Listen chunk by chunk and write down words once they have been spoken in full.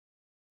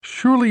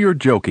Surely You're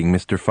Joking,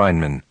 Mr.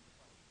 Feynman.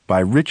 By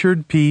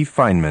Richard P.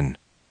 Feynman.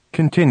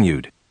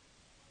 Continued.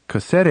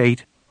 Cassette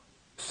 8,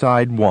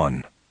 Side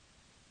 1.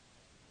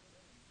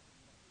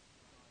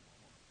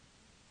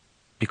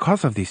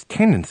 Because of this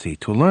tendency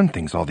to learn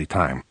things all the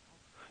time,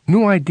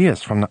 new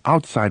ideas from the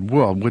outside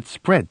world would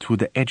spread through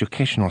the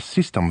educational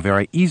system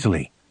very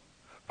easily.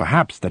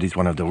 Perhaps that is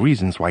one of the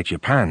reasons why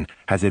Japan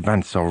has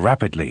advanced so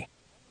rapidly.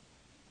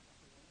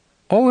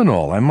 All in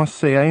all, I must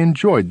say I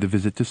enjoyed the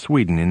visit to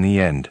Sweden in the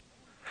end.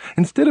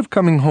 Instead of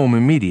coming home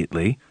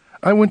immediately,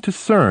 I went to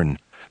CERN,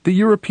 the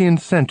European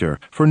Center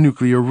for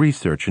Nuclear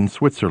Research in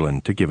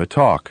Switzerland, to give a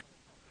talk.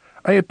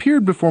 I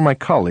appeared before my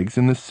colleagues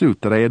in the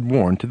suit that I had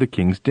worn to the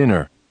King's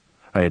dinner.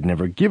 I had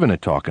never given a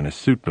talk in a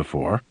suit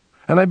before,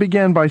 and I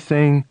began by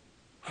saying,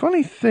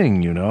 "Funny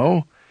thing, you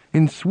know.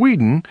 In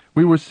Sweden,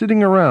 we were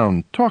sitting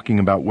around talking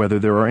about whether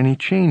there are any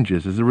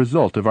changes as a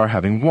result of our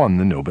having won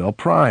the Nobel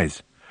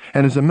Prize.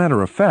 And as a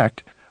matter of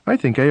fact, I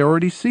think I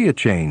already see a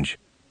change.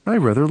 I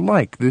rather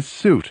like this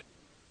suit."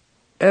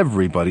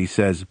 Everybody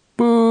says,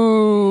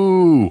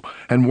 "Boo!"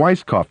 And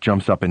Weisskopf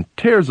jumps up and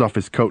tears off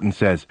his coat and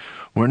says,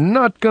 "We're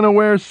not going to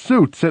wear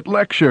suits at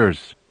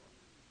lectures."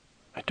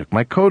 I took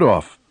my coat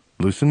off,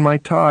 loosened my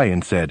tie,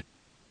 and said,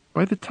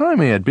 by the time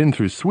I had been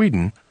through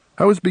Sweden,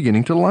 I was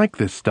beginning to like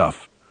this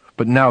stuff.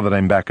 But now that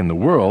I'm back in the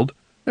world,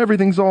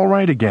 everything's all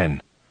right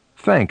again.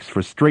 Thanks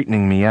for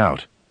straightening me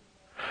out.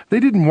 They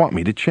didn't want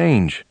me to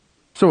change,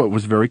 so it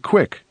was very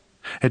quick.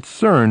 At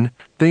CERN,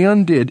 they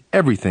undid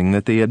everything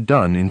that they had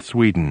done in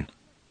Sweden.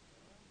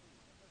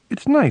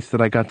 It's nice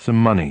that I got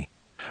some money.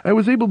 I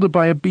was able to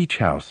buy a beach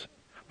house,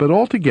 but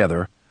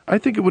altogether, I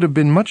think it would have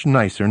been much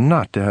nicer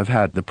not to have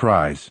had the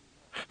prize,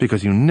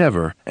 because you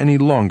never any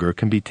longer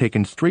can be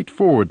taken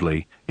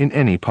straightforwardly in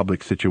any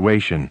public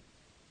situation.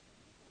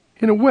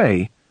 In a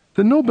way,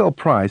 the Nobel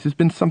Prize has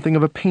been something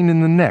of a pain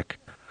in the neck,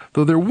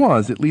 though there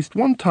was at least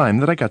one time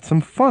that I got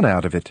some fun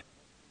out of it.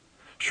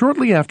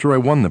 Shortly after I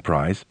won the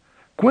prize,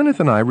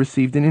 Gwyneth and I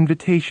received an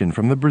invitation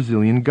from the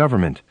Brazilian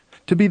government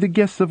to be the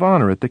guests of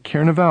honor at the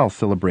Carnival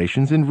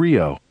celebrations in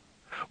Rio.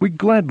 We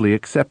gladly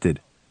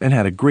accepted and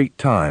had a great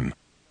time.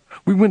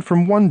 We went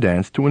from one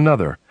dance to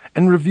another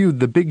and reviewed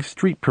the big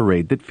street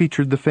parade that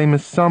featured the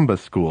famous samba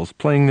schools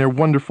playing their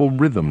wonderful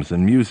rhythms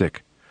and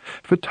music.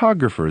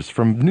 Photographers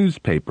from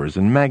newspapers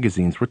and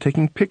magazines were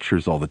taking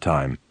pictures all the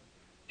time.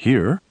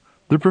 Here,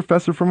 the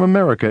professor from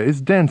America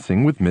is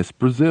dancing with Miss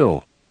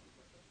Brazil.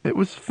 It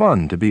was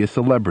fun to be a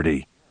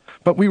celebrity,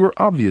 but we were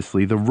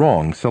obviously the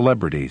wrong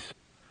celebrities.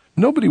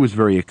 Nobody was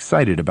very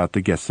excited about the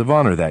guests of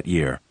honor that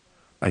year.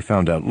 I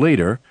found out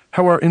later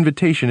how our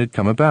invitation had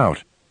come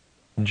about.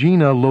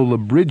 Gina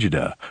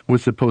Lollobrigida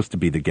was supposed to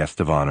be the guest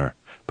of honor,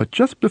 but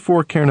just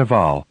before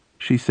Carnival,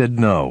 she said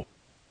no.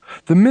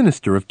 The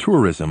Minister of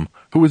Tourism,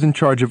 who was in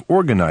charge of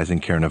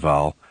organizing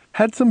Carnival,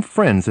 had some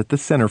friends at the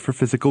Center for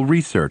Physical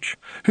Research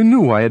who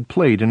knew I had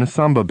played in a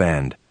samba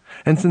band,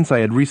 and since I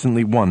had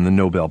recently won the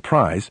Nobel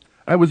Prize,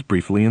 I was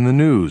briefly in the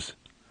news.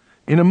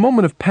 In a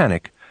moment of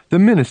panic, the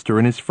minister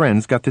and his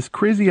friends got this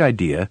crazy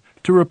idea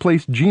to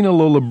replace Gina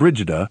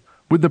Lollobrigida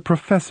with the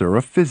professor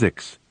of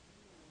physics.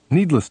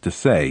 Needless to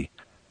say,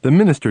 the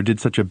minister did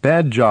such a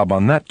bad job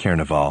on that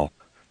Carnival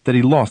that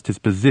he lost his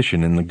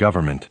position in the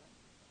government.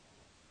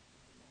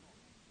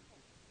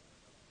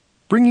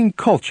 Bringing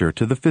culture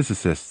to the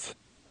physicists.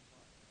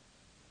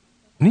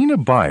 Nina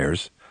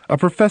Byers, a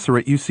professor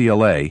at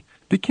UCLA,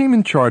 became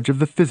in charge of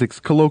the physics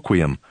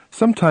colloquium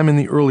sometime in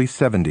the early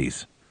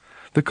 70s.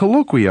 The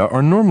colloquia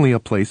are normally a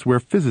place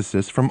where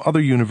physicists from other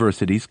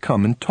universities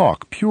come and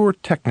talk pure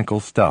technical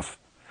stuff.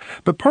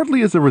 But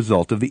partly as a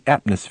result of the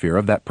atmosphere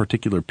of that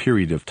particular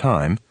period of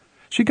time,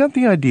 she got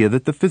the idea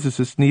that the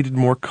physicists needed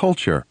more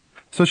culture,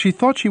 so she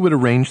thought she would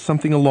arrange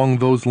something along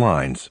those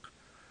lines.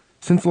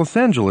 Since Los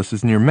Angeles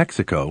is near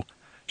Mexico,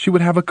 she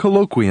would have a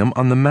colloquium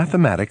on the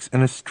mathematics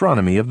and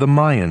astronomy of the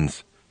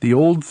Mayans, the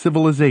old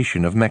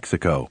civilization of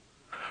Mexico.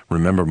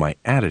 Remember my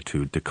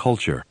attitude to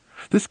culture.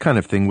 This kind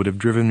of thing would have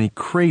driven me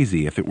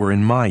crazy if it were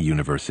in my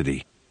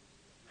university.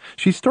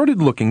 She started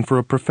looking for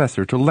a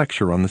professor to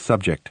lecture on the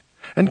subject,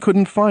 and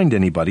couldn't find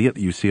anybody at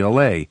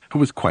UCLA who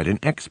was quite an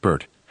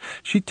expert.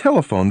 She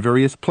telephoned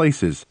various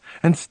places,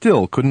 and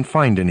still couldn't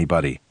find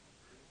anybody.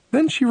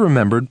 Then she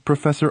remembered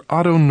Professor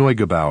Otto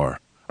Neugebauer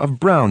of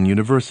Brown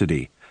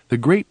University, the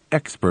great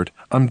expert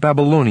on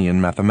Babylonian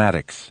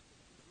mathematics.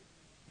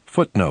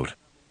 Footnote.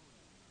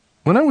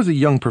 When I was a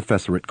young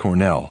professor at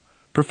Cornell,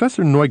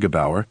 Professor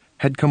Neugebauer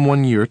had come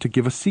one year to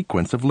give a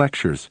sequence of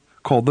lectures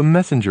called the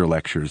Messenger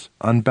Lectures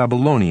on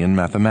Babylonian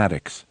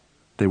mathematics.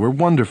 They were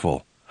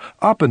wonderful.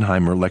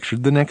 Oppenheimer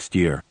lectured the next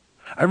year.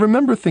 I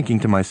remember thinking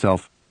to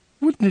myself,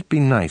 wouldn't it be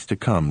nice to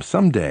come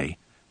someday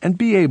and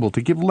be able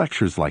to give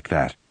lectures like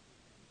that?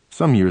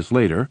 Some years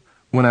later,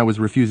 when I was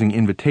refusing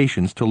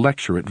invitations to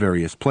lecture at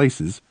various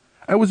places,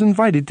 I was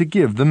invited to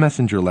give the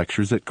Messenger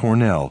Lectures at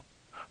Cornell.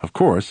 Of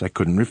course, I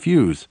couldn't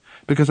refuse,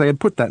 because I had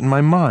put that in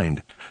my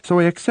mind, so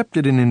I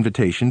accepted an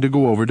invitation to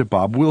go over to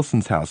Bob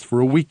Wilson's house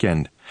for a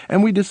weekend,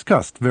 and we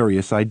discussed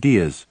various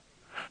ideas.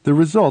 The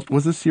result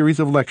was a series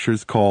of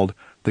lectures called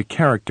the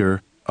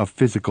character of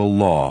physical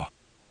law.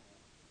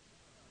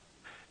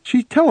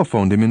 She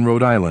telephoned him in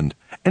Rhode Island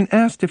and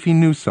asked if he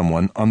knew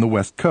someone on the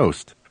West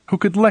Coast who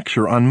could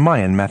lecture on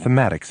Mayan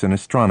mathematics and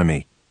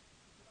astronomy.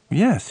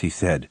 "Yes," he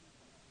said,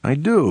 "I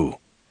do.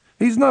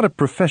 He's not a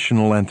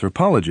professional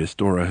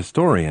anthropologist or a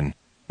historian.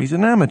 He's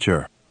an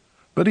amateur,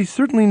 but he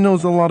certainly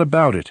knows a lot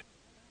about it.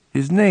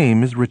 His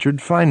name is Richard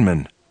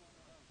Feynman."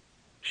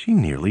 She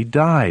nearly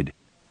died.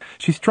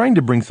 She's trying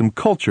to bring some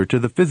culture to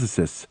the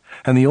physicists,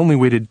 and the only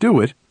way to do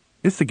it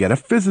is to get a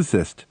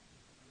physicist.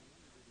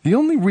 The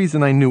only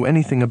reason I knew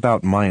anything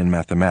about Mayan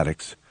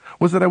mathematics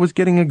was that I was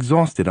getting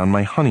exhausted on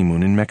my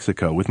honeymoon in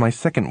Mexico with my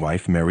second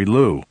wife, Mary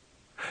Lou.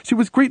 She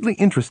was greatly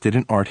interested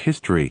in art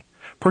history,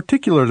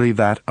 particularly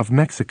that of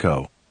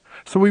Mexico.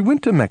 So we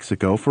went to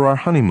Mexico for our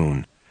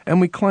honeymoon,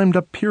 and we climbed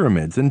up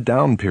pyramids and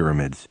down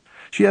pyramids.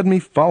 She had me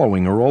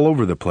following her all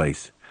over the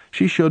place.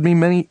 She showed me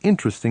many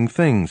interesting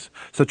things,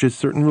 such as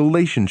certain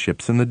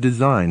relationships in the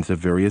designs of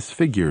various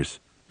figures.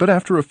 But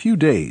after a few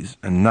days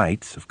and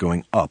nights of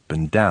going up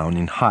and down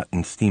in hot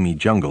and steamy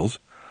jungles,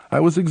 I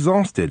was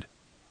exhausted.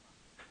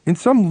 In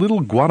some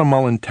little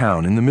Guatemalan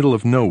town in the middle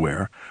of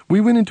nowhere, we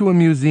went into a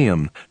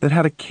museum that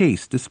had a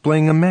case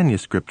displaying a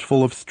manuscript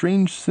full of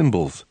strange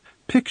symbols,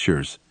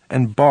 pictures,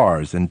 and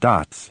bars and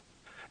dots.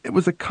 It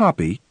was a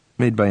copy,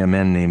 made by a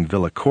man named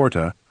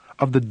Villacorta,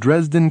 of the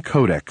Dresden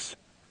Codex,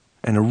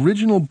 an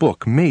original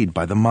book made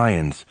by the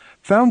Mayans,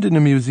 found in a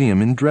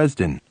museum in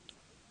Dresden.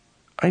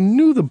 I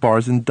knew the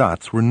bars and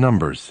dots were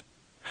numbers.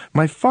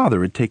 My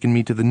father had taken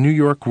me to the New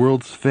York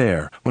World's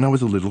Fair when I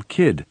was a little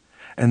kid,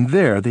 and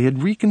there they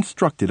had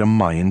reconstructed a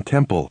Mayan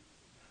temple.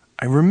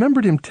 I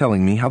remembered him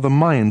telling me how the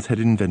Mayans had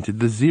invented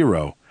the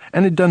zero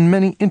and had done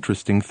many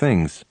interesting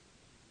things.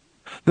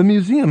 The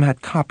museum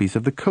had copies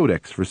of the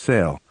Codex for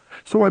sale,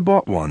 so I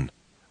bought one.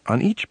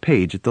 On each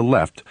page at the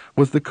left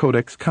was the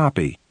Codex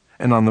copy,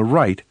 and on the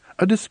right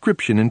a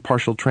description in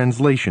partial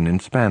translation in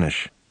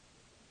Spanish.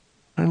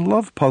 I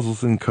love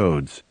puzzles and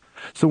codes,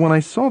 so when I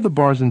saw the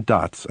bars and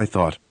dots, I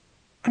thought,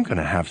 I'm going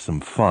to have some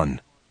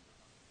fun.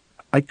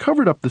 I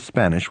covered up the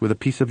Spanish with a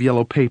piece of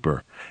yellow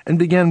paper and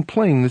began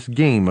playing this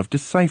game of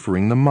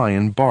deciphering the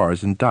Mayan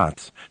bars and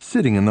dots,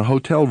 sitting in the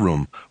hotel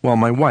room while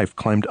my wife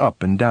climbed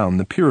up and down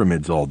the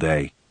pyramids all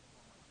day.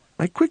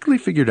 I quickly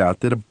figured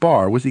out that a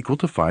bar was equal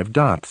to 5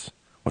 dots,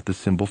 what the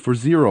symbol for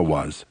zero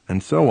was,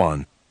 and so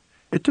on.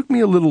 It took me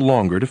a little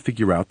longer to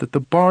figure out that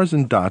the bars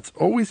and dots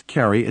always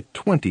carry at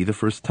 20 the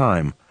first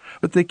time,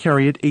 but they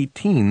carry at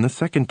 18 the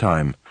second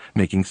time,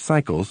 making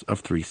cycles of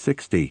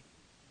 360.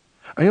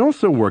 I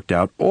also worked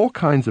out all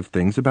kinds of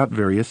things about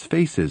various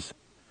faces.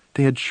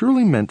 They had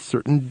surely meant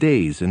certain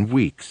days and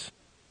weeks.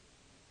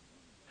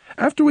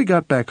 After we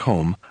got back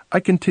home,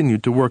 I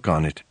continued to work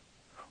on it.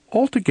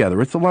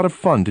 Altogether, it's a lot of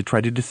fun to try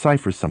to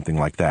decipher something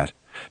like that,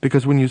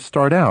 because when you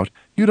start out,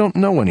 you don't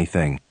know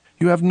anything.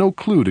 You have no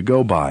clue to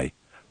go by.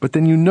 But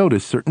then you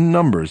notice certain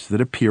numbers that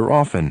appear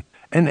often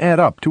and add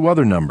up to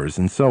other numbers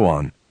and so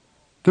on.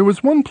 There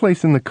was one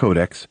place in the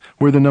Codex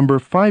where the number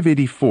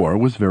 584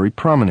 was very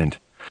prominent.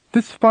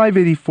 This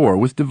 584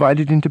 was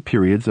divided into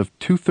periods of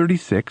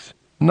 236,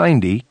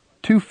 90,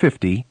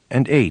 250,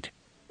 and 8.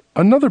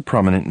 Another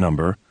prominent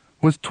number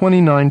was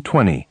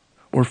 2920,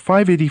 or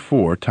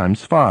 584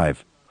 times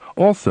 5,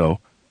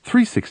 also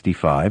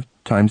 365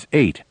 times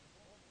 8.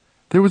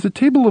 There was a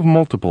table of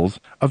multiples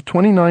of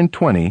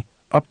 2920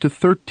 up to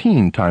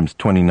 13 times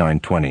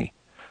 2920.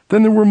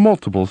 Then there were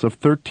multiples of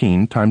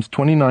 13 times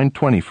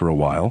 2920 for a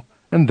while,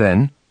 and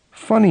then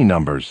funny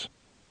numbers.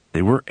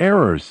 They were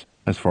errors,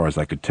 as far as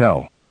I could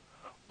tell.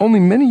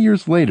 Only many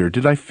years later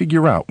did I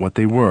figure out what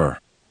they were.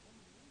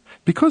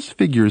 Because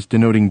figures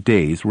denoting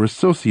days were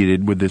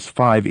associated with this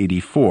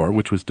 584,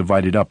 which was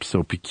divided up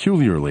so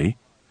peculiarly,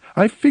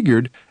 I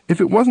figured if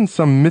it wasn't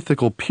some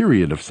mythical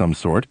period of some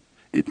sort,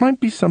 it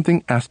might be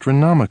something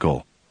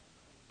astronomical.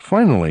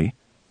 Finally,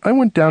 I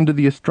went down to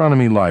the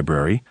astronomy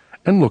library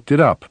and looked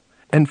it up,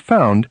 and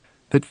found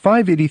that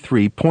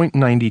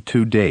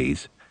 583.92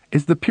 days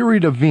is the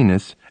period of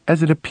Venus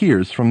as it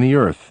appears from the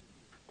Earth.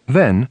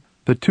 Then,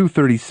 the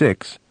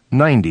 236,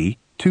 90,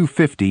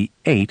 250,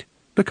 8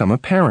 become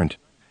apparent.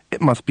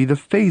 It must be the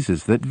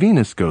phases that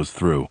Venus goes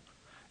through.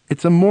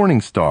 It's a morning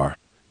star,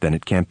 then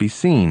it can't be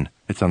seen,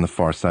 it's on the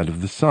far side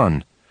of the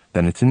sun.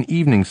 Then it's an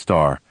evening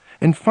star,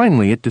 and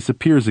finally it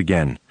disappears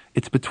again.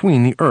 It's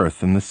between the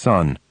Earth and the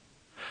sun.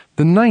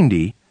 The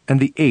 90 and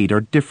the 8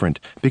 are different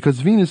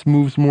because Venus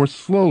moves more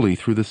slowly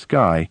through the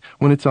sky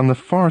when it's on the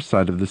far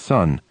side of the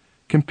sun,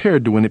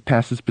 compared to when it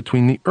passes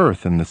between the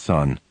Earth and the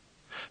sun.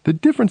 The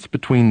difference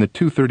between the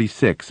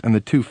 236 and the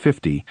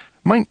 250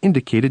 might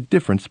indicate a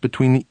difference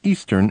between the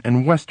eastern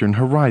and western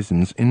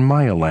horizons in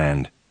Maya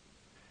land.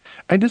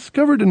 I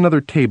discovered another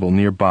table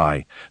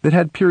nearby that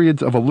had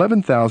periods of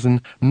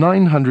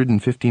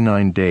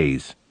 11,959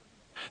 days.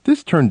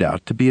 This turned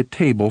out to be a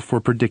table for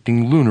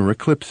predicting lunar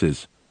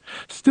eclipses.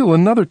 Still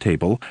another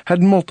table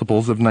had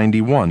multiples of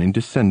 91 in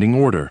descending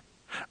order.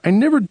 I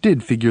never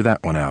did figure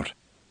that one out,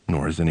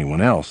 nor has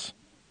anyone else.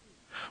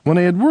 When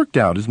I had worked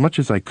out as much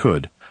as I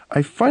could,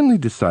 I finally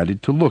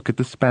decided to look at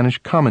the Spanish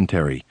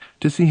commentary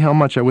to see how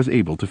much I was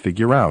able to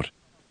figure out.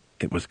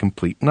 It was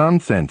complete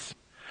nonsense.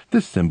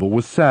 This symbol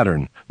was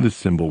Saturn. This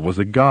symbol was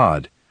a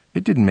god.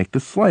 It didn't make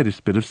the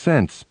slightest bit of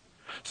sense.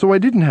 So I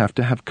didn't have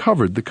to have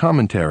covered the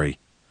commentary.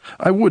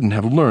 I wouldn't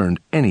have learned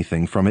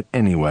anything from it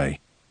anyway.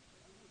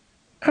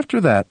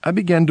 After that, I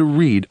began to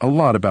read a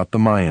lot about the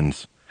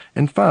Mayans,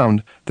 and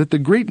found that the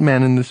great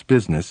man in this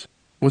business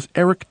was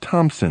Eric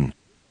Thompson,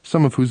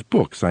 some of whose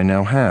books I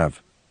now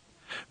have.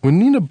 When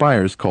Nina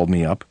Byers called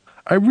me up,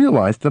 I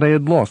realized that I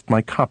had lost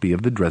my copy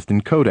of the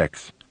Dresden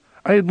Codex.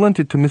 I had lent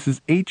it to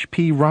Mrs.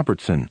 H.P.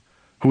 Robertson,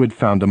 who had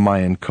found a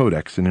Mayan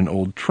codex in an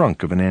old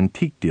trunk of an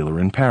antique dealer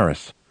in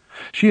Paris.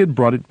 She had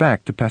brought it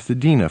back to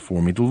Pasadena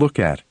for me to look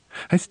at.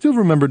 I still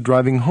remember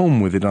driving home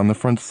with it on the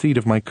front seat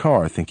of my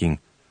car, thinking,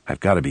 I've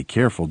got to be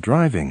careful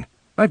driving.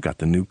 I've got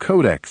the new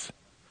codex.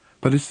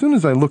 But as soon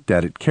as I looked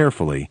at it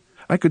carefully,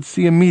 I could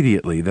see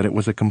immediately that it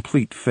was a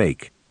complete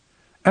fake.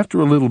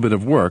 After a little bit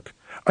of work,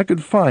 I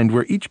could find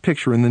where each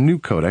picture in the new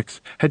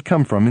codex had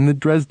come from in the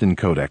Dresden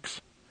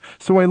Codex.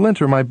 So I lent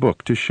her my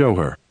book to show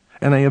her,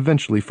 and I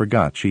eventually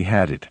forgot she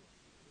had it.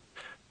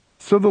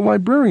 So the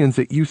librarians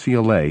at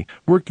UCLA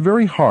worked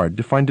very hard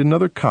to find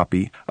another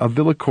copy of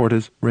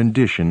Villacorta's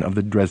rendition of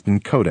the Dresden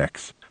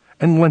Codex,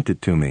 and lent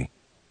it to me.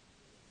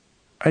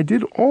 I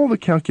did all the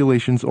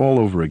calculations all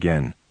over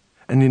again,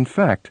 and in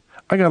fact,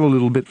 I got a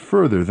little bit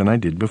further than I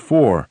did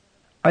before.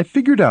 I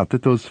figured out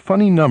that those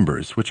funny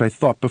numbers, which I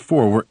thought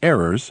before were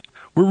errors,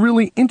 were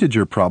really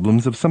integer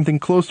problems of something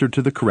closer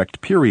to the correct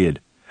period,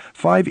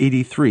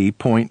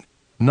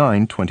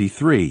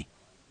 583.923.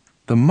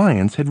 The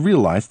Mayans had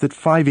realized that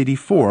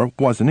 584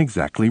 wasn't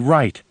exactly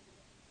right.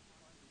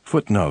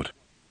 Footnote.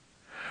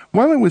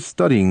 While I was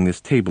studying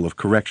this table of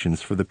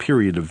corrections for the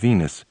period of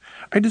Venus,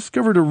 I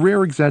discovered a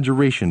rare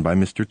exaggeration by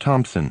Mr.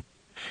 Thompson.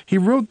 He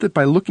wrote that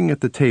by looking at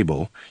the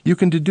table, you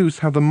can deduce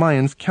how the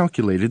Mayans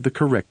calculated the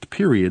correct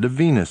period of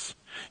Venus.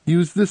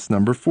 Use this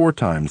number 4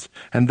 times,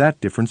 and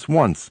that difference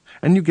once,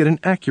 and you get an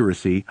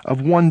accuracy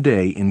of 1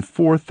 day in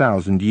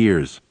 4,000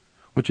 years,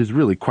 which is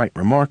really quite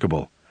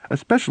remarkable,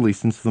 especially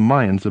since the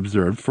Mayans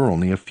observed for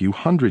only a few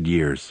hundred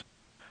years.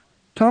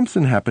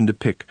 Thompson happened to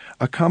pick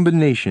a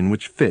combination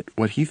which fit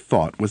what he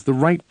thought was the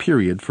right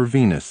period for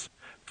Venus,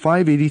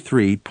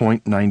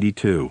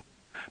 583.92.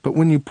 But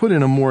when you put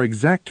in a more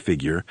exact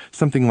figure,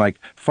 something like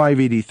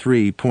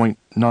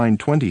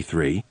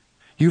 583.923,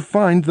 you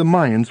find the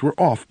Mayans were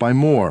off by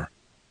more.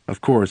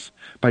 Of course,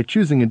 by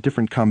choosing a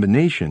different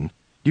combination,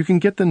 you can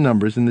get the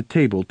numbers in the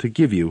table to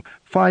give you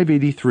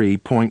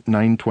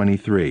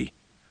 583.923,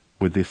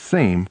 with the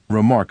same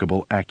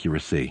remarkable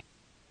accuracy.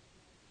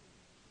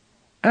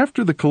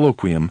 After the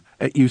colloquium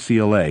at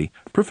UCLA,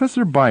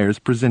 Professor Byers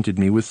presented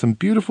me with some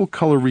beautiful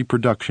color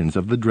reproductions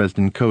of the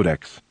Dresden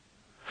Codex.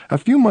 A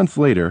few months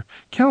later,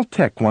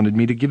 Caltech wanted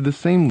me to give the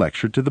same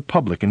lecture to the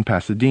public in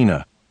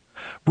Pasadena.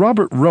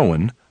 Robert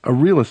Rowan, a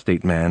real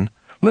estate man,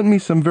 lent me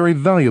some very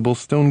valuable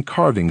stone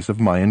carvings of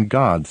Mayan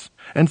gods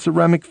and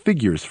ceramic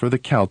figures for the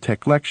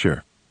Caltech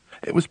lecture.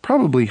 It was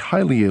probably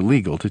highly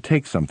illegal to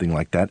take something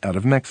like that out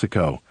of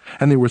Mexico,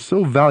 and they were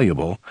so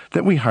valuable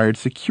that we hired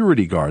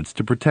security guards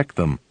to protect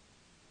them.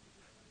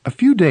 A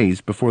few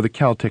days before the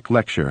Caltech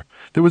lecture,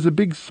 there was a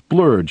big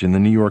splurge in the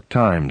New York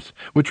Times,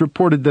 which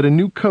reported that a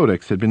new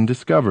codex had been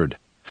discovered.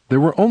 There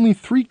were only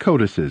 3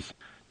 codices,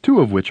 2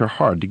 of which are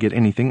hard to get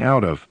anything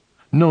out of,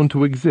 known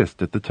to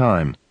exist at the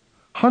time.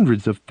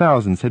 Hundreds of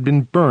thousands had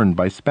been burned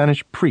by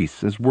Spanish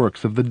priests as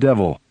works of the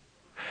devil.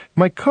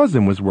 My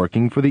cousin was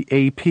working for the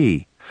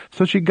AP,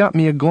 so she got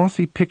me a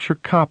glossy picture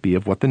copy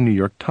of what the New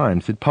York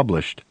Times had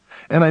published,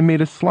 and I made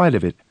a slide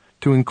of it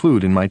to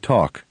include in my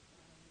talk.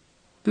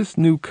 This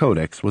new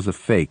codex was a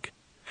fake.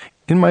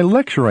 In my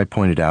lecture I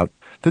pointed out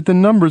that the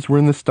numbers were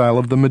in the style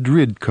of the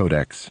Madrid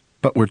Codex,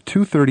 but were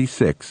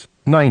 236,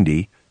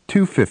 90,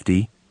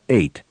 250,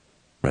 8.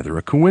 Rather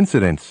a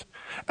coincidence.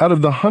 Out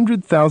of the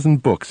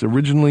 100,000 books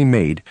originally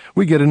made,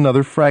 we get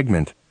another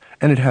fragment,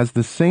 and it has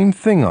the same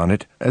thing on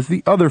it as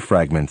the other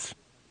fragments.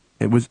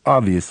 It was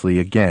obviously,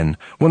 again,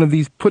 one of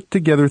these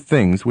put-together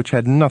things which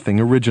had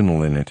nothing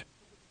original in it.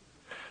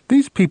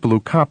 These people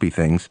who copy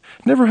things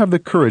never have the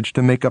courage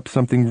to make up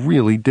something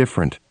really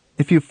different.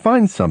 If you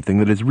find something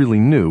that is really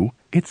new,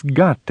 it's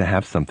got to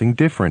have something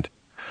different.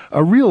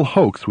 A real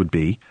hoax would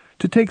be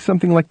to take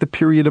something like the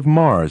period of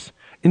Mars,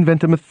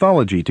 invent a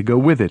mythology to go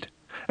with it,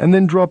 and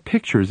then draw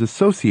pictures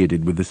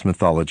associated with this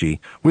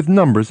mythology with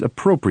numbers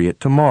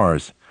appropriate to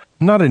Mars,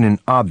 not in an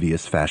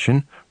obvious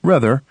fashion,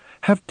 rather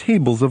have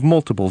tables of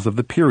multiples of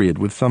the period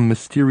with some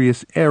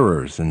mysterious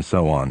errors and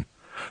so on.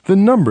 The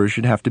numbers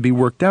should have to be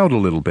worked out a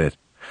little bit.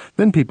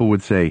 Then people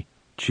would say,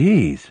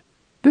 geez,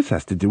 this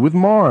has to do with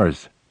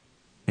Mars.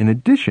 In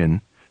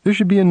addition, there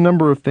should be a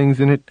number of things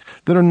in it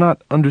that are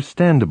not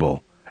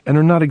understandable and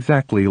are not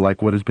exactly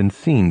like what has been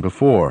seen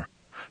before.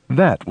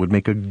 That would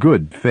make a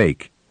good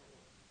fake.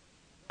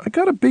 I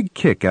got a big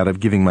kick out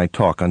of giving my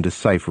talk on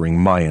deciphering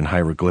Mayan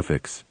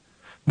hieroglyphics.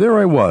 There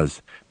I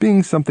was,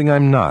 being something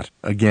I'm not,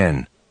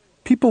 again.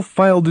 People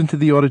filed into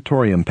the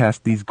auditorium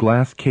past these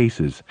glass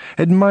cases,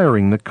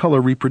 admiring the color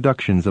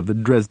reproductions of the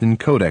Dresden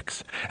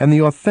Codex and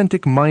the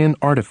authentic Mayan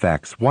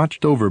artifacts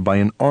watched over by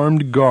an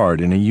armed guard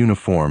in a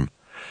uniform.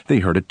 They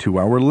heard a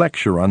 2-hour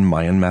lecture on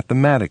Mayan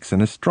mathematics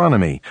and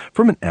astronomy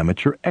from an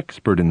amateur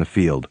expert in the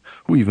field,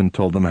 who even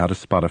told them how to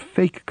spot a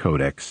fake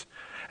codex.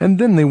 And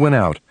then they went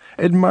out,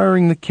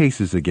 admiring the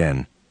cases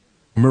again.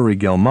 Murray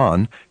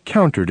Gell-Mann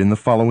countered in the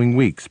following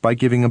weeks by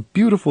giving a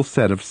beautiful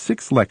set of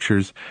 6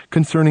 lectures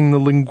concerning the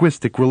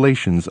linguistic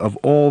relations of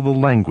all the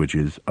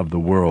languages of the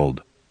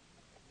world.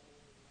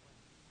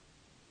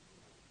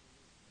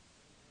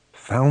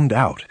 Found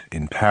out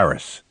in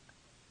Paris.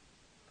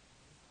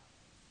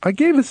 I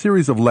gave a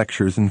series of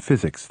lectures in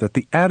physics that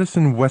the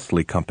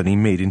Addison-Wesley Company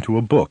made into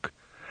a book,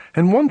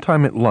 and one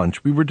time at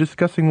lunch we were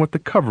discussing what the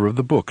cover of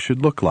the book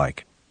should look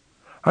like.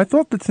 I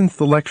thought that since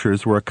the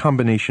lectures were a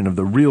combination of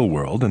the real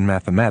world and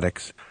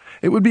mathematics,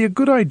 it would be a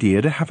good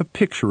idea to have a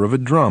picture of a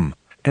drum,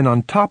 and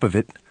on top of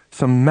it,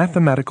 some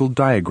mathematical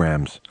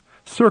diagrams,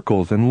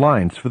 circles and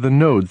lines for the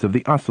nodes of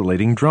the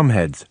oscillating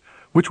drumheads,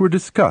 which were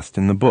discussed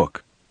in the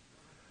book.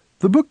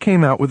 The book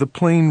came out with a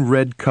plain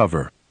red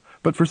cover,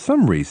 but for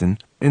some reason,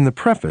 in the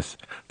preface,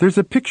 there's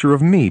a picture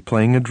of me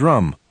playing a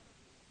drum.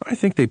 I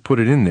think they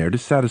put it in there to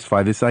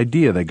satisfy this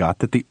idea they got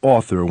that the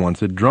author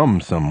wants a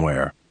drum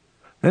somewhere.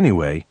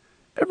 Anyway,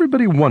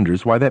 everybody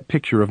wonders why that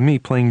picture of me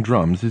playing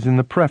drums is in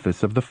the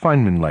preface of the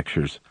Feynman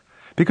lectures,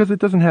 because it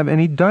doesn't have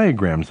any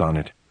diagrams on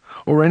it,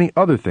 or any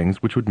other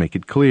things which would make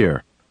it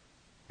clear.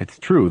 It's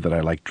true that I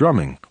like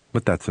drumming,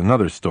 but that's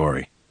another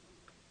story.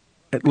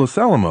 At Los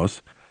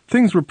Alamos,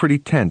 things were pretty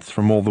tense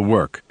from all the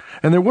work,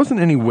 and there wasn't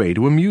any way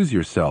to amuse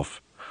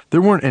yourself.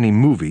 There weren't any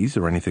movies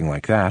or anything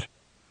like that.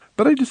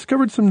 But I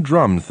discovered some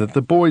drums that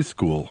the boys'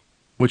 school,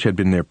 which had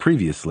been there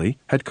previously,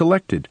 had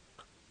collected.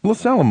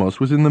 Los Alamos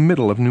was in the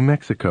middle of New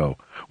Mexico,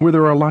 where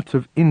there are lots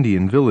of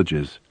Indian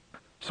villages.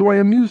 So I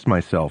amused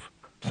myself,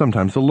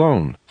 sometimes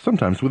alone,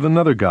 sometimes with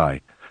another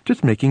guy,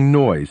 just making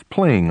noise,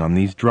 playing on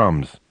these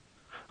drums.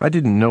 I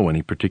didn't know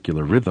any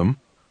particular rhythm,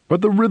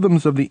 but the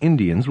rhythms of the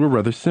Indians were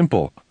rather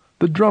simple.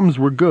 The drums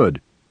were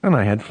good, and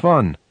I had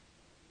fun.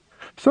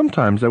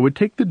 Sometimes I would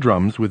take the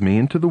drums with me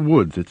into the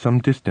woods at some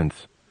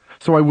distance,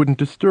 so I wouldn't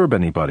disturb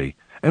anybody,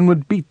 and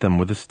would beat them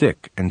with a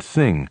stick and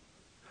sing.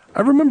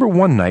 I remember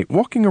one night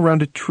walking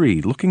around a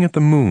tree looking at the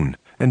moon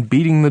and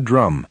beating the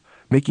drum,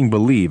 making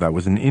believe I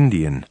was an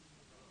Indian.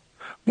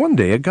 One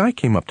day a guy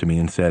came up to me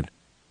and said,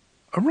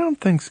 "Around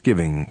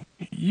Thanksgiving,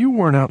 you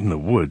weren't out in the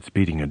woods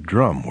beating a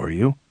drum, were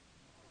you?"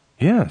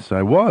 "Yes,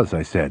 I was,"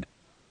 I said.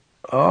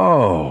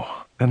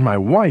 "Oh, then my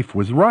wife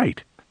was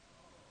right."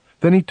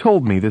 Then he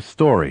told me this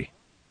story.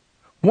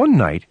 One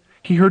night,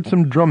 he heard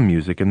some drum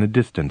music in the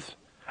distance,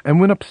 and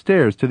went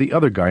upstairs to the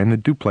other guy in the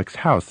duplex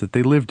house that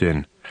they lived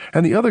in,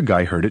 and the other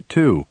guy heard it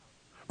too.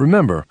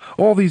 Remember,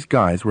 all these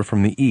guys were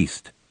from the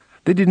East.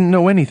 They didn't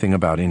know anything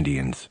about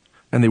Indians,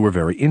 and they were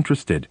very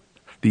interested.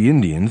 The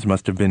Indians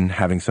must have been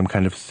having some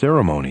kind of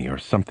ceremony or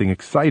something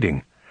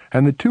exciting,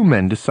 and the 2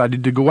 men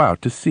decided to go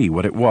out to see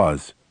what it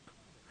was.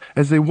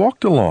 As they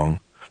walked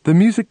along, the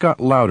music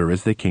got louder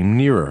as they came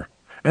nearer,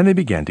 and they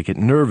began to get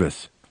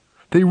nervous.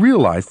 They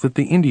realized that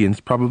the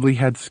Indians probably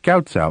had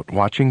scouts out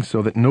watching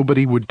so that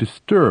nobody would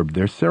disturb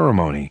their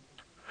ceremony.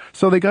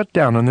 So they got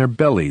down on their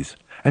bellies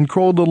and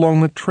crawled along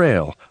the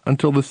trail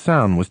until the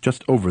sound was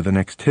just over the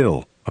next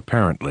hill,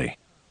 apparently.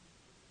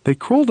 They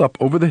crawled up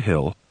over the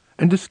hill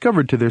and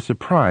discovered to their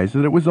surprise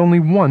that it was only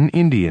one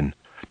Indian,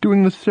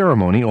 doing the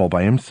ceremony all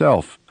by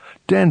himself,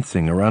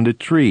 dancing around a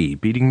tree,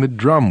 beating the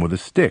drum with a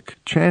stick,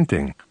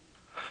 chanting.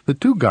 The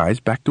 2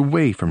 guys backed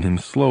away from him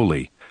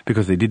slowly,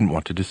 because they didn't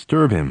want to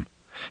disturb him.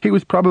 He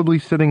was probably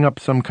setting up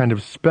some kind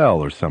of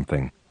spell or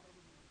something.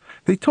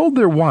 They told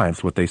their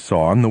wives what they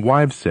saw, and the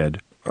wives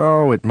said,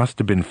 "Oh, it must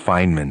have been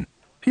Feynman.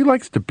 He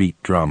likes to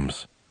beat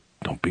drums."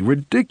 "Don't be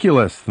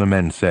ridiculous," the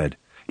men said.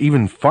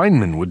 "Even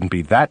Feynman wouldn't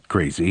be that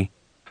crazy."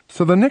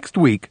 So the next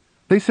week,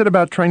 they set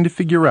about trying to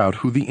figure out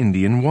who the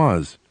Indian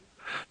was.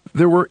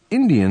 There were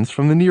Indians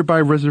from the nearby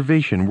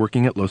reservation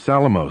working at Los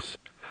Alamos,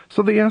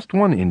 so they asked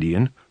one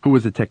Indian, who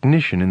was a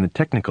technician in the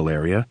technical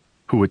area,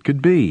 who it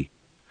could be.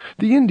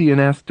 The Indian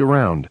asked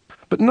around,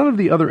 but none of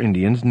the other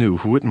Indians knew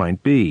who it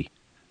might be,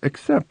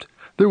 except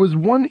there was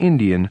one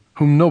Indian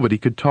whom nobody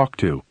could talk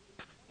to.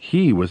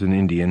 He was an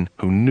Indian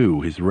who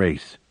knew his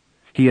race.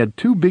 He had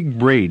 2 big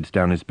braids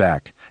down his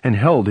back and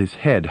held his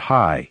head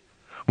high.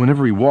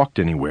 Whenever he walked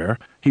anywhere,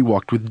 he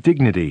walked with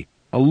dignity,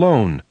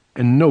 alone,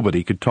 and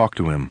nobody could talk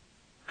to him.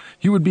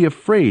 You would be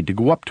afraid to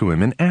go up to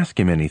him and ask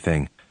him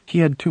anything. He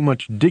had too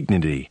much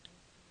dignity.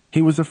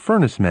 He was a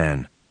furnace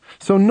man.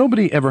 So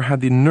nobody ever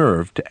had the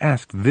nerve to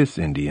ask this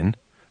Indian,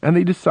 and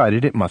they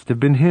decided it must have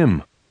been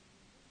him.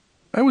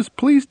 I was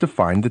pleased to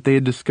find that they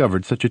had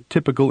discovered such a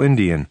typical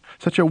Indian,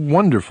 such a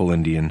wonderful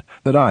Indian,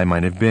 that I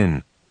might have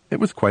been. It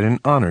was quite an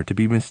honor to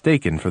be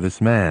mistaken for this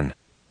man.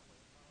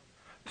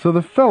 So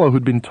the fellow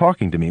who'd been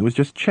talking to me was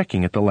just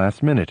checking at the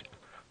last minute.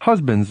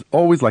 Husbands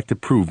always like to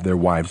prove their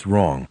wives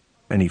wrong,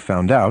 and he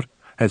found out,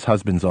 as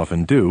husbands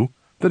often do,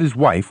 that his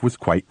wife was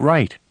quite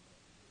right.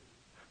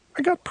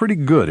 I got pretty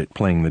good at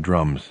playing the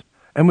drums,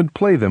 and would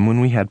play them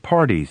when we had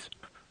parties.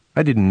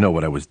 I didn't know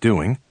what I was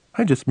doing.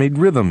 I just made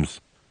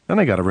rhythms, and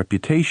I got a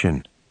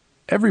reputation.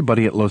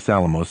 Everybody at Los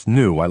Alamos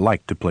knew I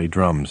liked to play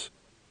drums.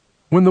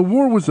 When the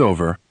war was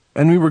over,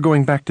 and we were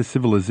going back to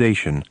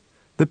civilization,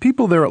 the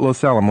people there at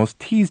Los Alamos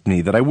teased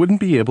me that I wouldn't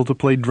be able to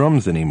play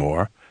drums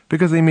anymore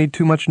because they made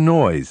too much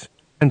noise.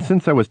 And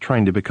since I was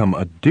trying to become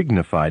a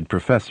dignified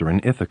professor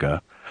in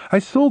Ithaca, I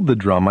sold the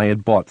drum I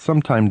had bought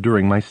sometime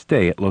during my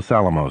stay at Los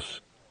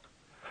Alamos.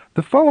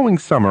 The following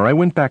summer, I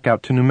went back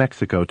out to New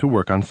Mexico to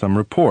work on some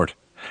report,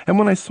 and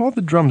when I saw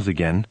the drums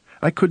again,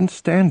 I couldn't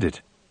stand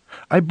it.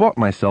 I bought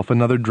myself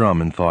another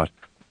drum and thought,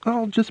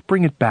 I'll just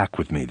bring it back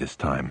with me this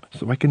time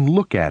so I can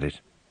look at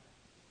it.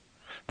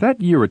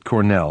 That year at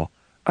Cornell,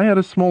 I had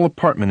a small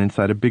apartment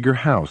inside a bigger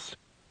house.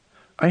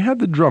 I had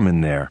the drum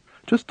in there,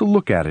 just to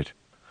look at it,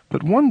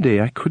 but one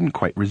day I couldn't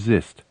quite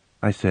resist.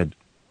 I said,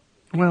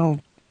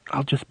 well,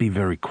 I'll just be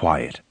very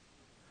quiet.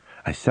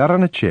 I sat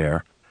on a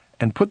chair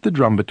and put the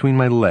drum between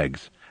my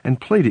legs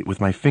and played it with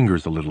my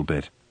fingers a little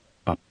bit.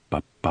 Bop,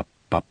 bop, bop,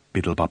 bop,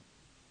 biddle, bop.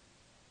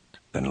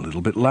 Then a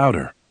little bit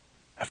louder.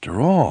 After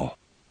all,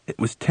 it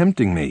was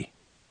tempting me.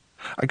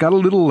 I got a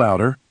little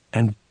louder,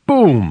 and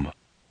boom!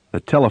 The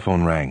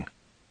telephone rang.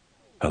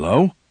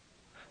 Hello?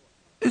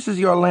 This is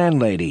your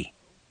landlady.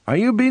 Are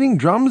you beating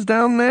drums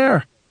down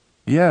there?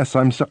 Yes,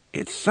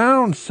 It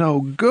sounds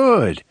so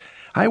good.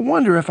 I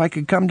wonder if I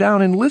could come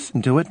down and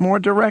listen to it more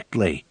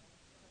directly.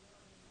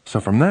 So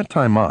from that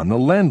time on, the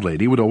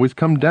landlady would always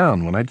come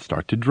down when I'd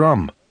start to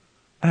drum.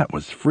 That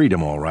was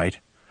freedom, all right.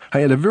 I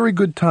had a very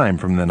good time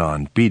from then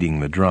on, beating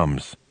the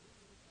drums.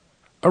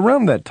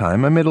 Around that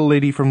time, I met a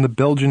lady from the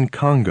Belgian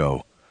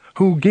Congo,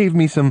 who gave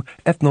me some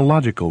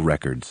ethnological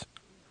records.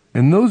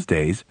 In those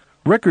days,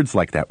 records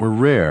like that were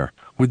rare,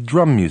 with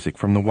drum music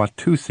from the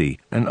Watusi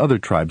and other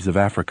tribes of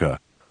Africa.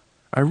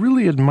 I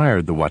really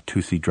admired the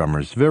Watusi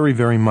drummers very,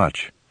 very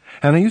much,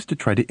 and I used to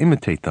try to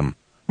imitate them,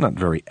 not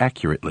very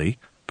accurately,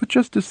 but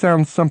just to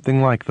sound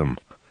something like them,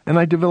 and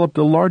I developed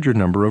a larger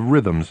number of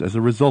rhythms as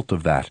a result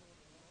of that.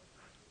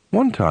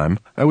 One time,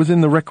 I was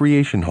in the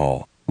recreation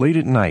hall, late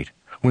at night,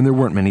 when there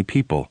weren't many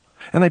people,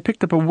 and I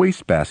picked up a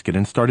wastebasket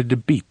and started to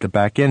beat the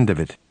back end of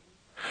it.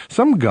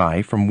 Some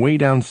guy from way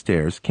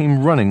downstairs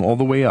came running all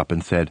the way up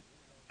and said,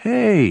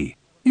 "Hey,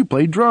 you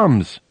play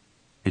drums."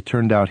 It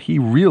turned out he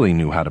really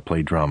knew how to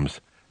play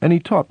drums, and he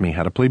taught me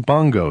how to play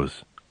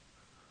bongos.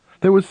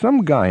 There was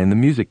some guy in the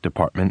music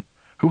department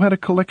who had a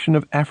collection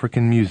of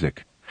African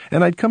music,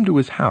 and I'd come to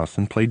his house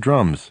and play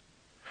drums.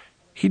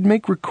 He'd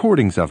make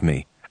recordings of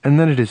me, and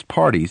then at his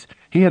parties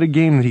he had a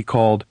game that he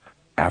called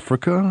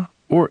Africa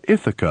or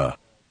Ithaca,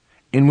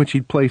 in which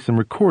he'd play some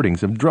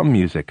recordings of drum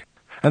music,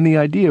 and the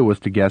idea was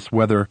to guess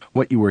whether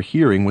what you were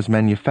hearing was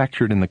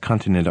manufactured in the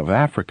continent of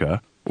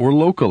Africa or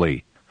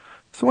locally.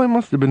 So I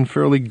must have been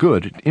fairly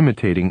good at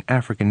imitating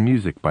African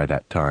music by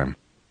that time.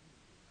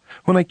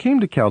 When I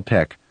came to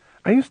Caltech,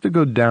 I used to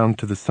go down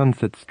to the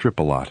Sunset Strip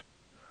a lot.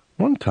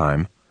 One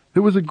time,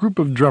 there was a group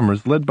of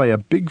drummers led by a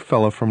big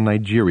fella from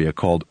Nigeria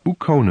called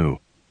Ukonu,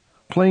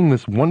 playing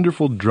this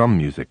wonderful drum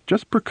music,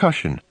 just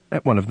percussion,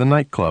 at one of the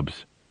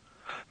nightclubs.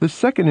 The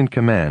second in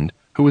command,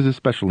 who was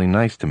especially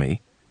nice to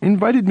me,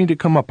 invited me to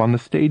come up on the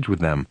stage with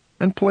them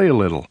and play a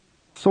little.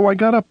 So I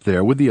got up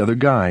there with the other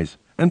guys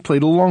and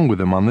played along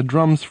with him on the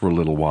drums for a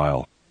little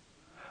while.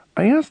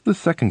 I asked the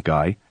second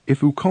guy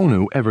if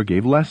Ukonu ever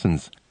gave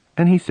lessons,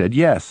 and he said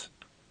yes.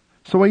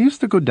 So I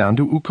used to go down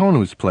to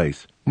Ukonu's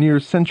place, near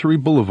Century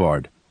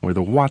Boulevard, where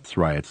the Watts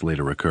riots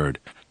later occurred,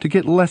 to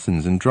get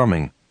lessons in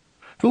drumming.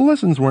 The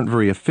lessons weren't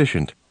very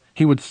efficient.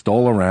 He would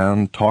stall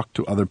around, talk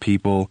to other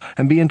people,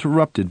 and be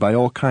interrupted by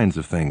all kinds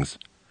of things.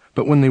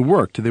 But when they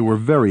worked, they were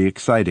very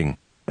exciting,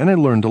 and I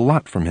learned a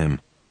lot from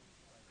him.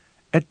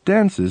 At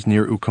dances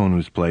near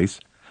Ukonu's place,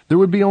 there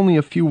would be only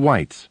a few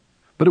whites,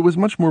 but it was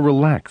much more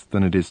relaxed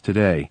than it is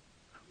today.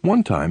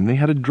 One time they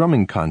had a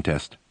drumming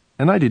contest,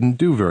 and I didn't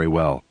do very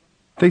well.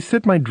 They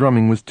said my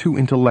drumming was too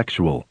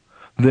intellectual.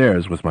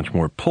 Theirs was much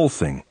more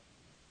pulsing.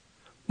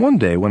 One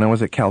day when I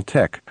was at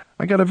Caltech,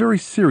 I got a very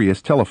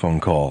serious telephone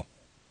call.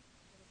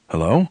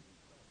 Hello?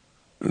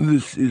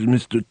 This is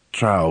Mr.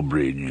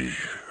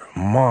 Trowbridge,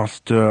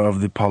 master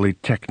of the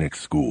Polytechnic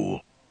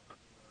School.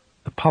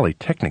 The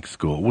Polytechnic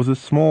School was a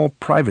small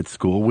private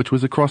school which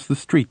was across the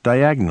street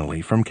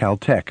diagonally from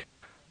Caltech.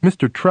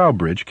 Mr.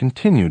 Trowbridge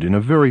continued in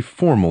a very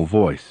formal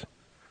voice.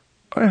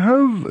 I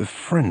have a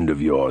friend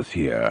of yours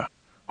here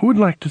who would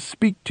like to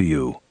speak to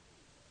you.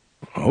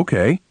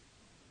 Okay.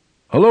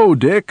 Hello,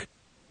 Dick.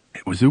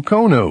 It was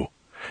Ukonu.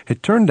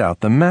 It turned out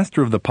the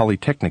master of the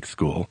Polytechnic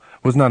School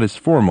was not as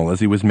formal as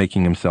he was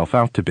making himself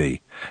out to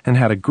be, and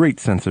had a great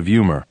sense of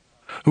humor.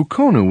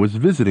 Ukonu was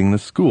visiting the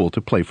school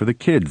to play for the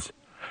kids,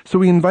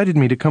 so he invited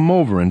me to come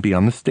over and be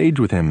on the stage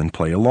with him and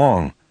play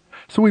along.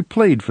 So we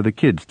played for the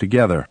kids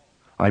together.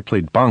 I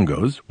played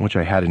bongos, which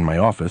I had in my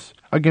office,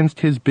 against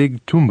his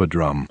big tumba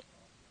drum.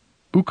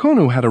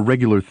 Ukonu had a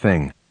regular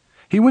thing.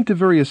 He went to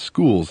various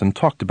schools and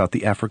talked about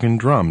the African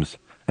drums,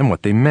 and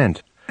what they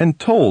meant, and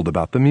told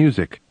about the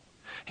music.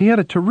 He had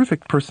a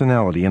terrific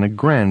personality and a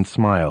grand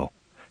smile.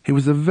 He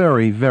was a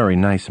very, very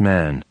nice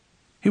man.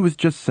 He was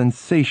just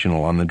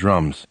sensational on the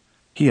drums.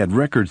 He had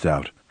records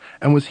out,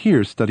 and was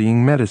here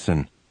studying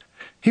medicine.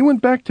 He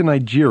went back to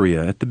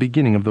Nigeria at the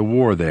beginning of the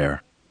war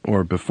there,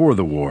 or before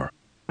the war,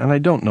 and I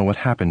don't know what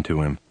happened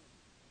to him.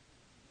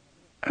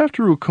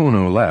 After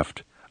Ukono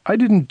left, I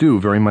didn't do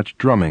very much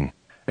drumming,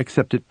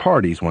 except at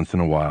parties once in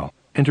a while,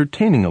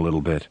 entertaining a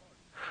little bit.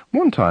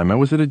 One time I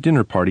was at a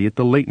dinner party at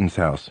the Laytons'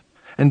 house,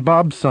 and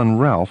Bob's son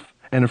Ralph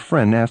and a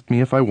friend asked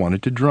me if I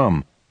wanted to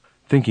drum.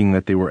 Thinking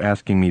that they were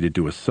asking me to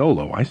do a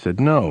solo, I said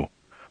no.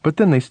 But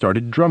then they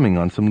started drumming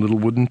on some little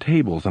wooden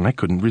tables, and I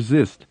couldn't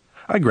resist.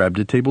 I grabbed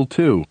a table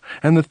too,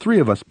 and the three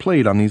of us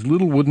played on these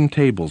little wooden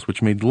tables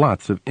which made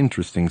lots of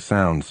interesting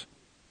sounds.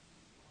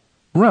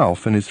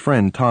 Ralph and his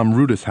friend Tom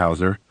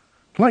Rudishauser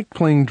liked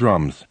playing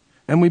drums,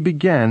 and we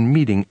began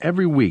meeting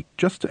every week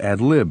just to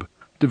ad-lib,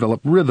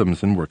 develop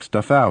rhythms, and work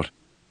stuff out.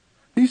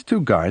 These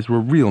two guys were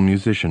real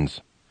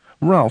musicians.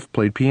 Ralph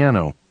played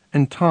piano,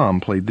 and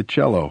Tom played the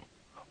cello.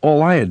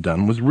 All I had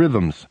done was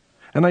rhythms,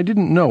 and I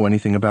didn't know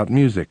anything about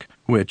music,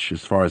 which,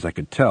 as far as I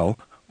could tell,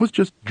 was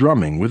just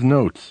drumming with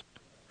notes.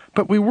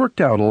 But we worked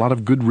out a lot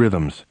of good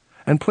rhythms,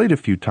 and played a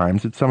few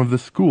times at some of the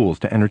schools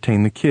to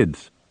entertain the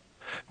kids.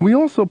 We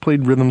also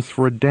played rhythms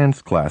for a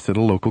dance class at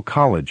a local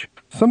college,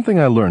 something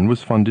I learned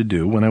was fun to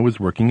do when I was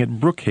working at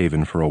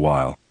Brookhaven for a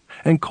while,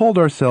 and called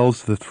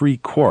ourselves the Three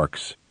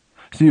Quarks,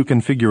 so you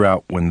can figure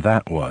out when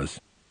that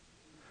was.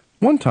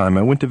 One time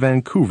I went to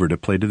Vancouver to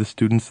play to the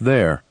students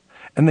there,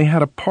 and they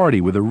had a party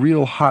with a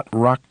real hot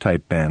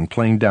rock-type band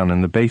playing down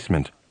in the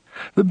basement.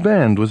 The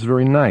band was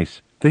very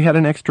nice. They had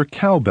an extra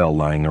cowbell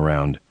lying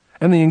around,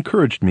 and they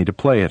encouraged me to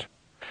play it.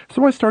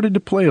 So I started to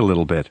play a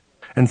little bit,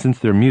 and since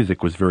their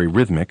music was very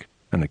rhythmic,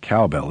 and the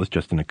cowbell is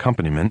just an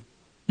accompaniment,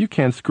 you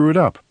can't screw it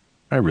up.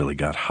 I really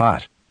got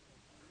hot.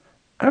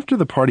 After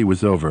the party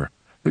was over,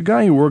 the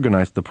guy who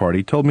organized the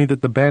party told me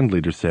that the band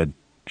leader said,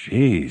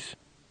 "Geez,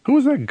 who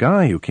was that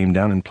guy who came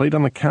down and played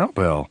on the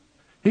cowbell?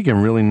 He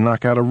can really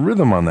knock out a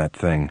rhythm on that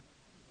thing."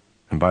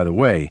 And by the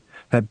way,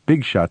 that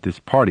big shot this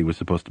party was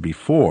supposed to be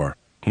for,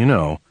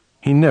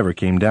 he never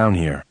came down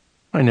here.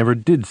 I never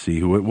did see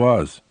who it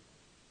was.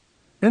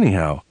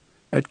 Anyhow,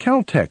 at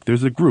Caltech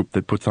there's a group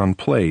that puts on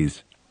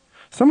plays.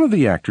 Some of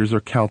the actors are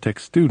Caltech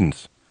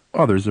students,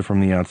 others are from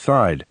the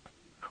outside.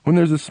 When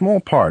there's a small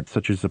part,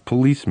 such as a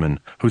policeman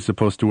who's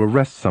supposed to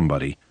arrest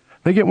somebody,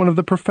 they get one of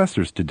the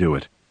professors to do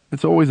it.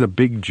 It's always a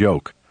big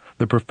joke.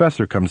 The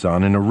professor comes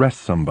on and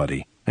arrests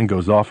somebody, and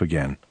goes off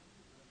again.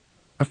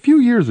 A few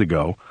years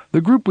ago,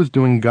 the group was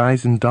doing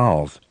Guys and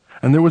Dolls,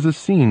 and there was a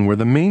scene where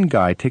the main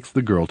guy takes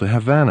the girl to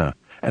Havana,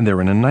 and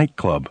they're in a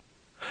nightclub.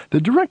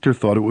 The director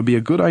thought it would be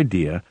a good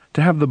idea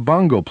to have the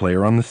bongo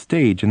player on the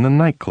stage in the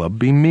nightclub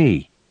be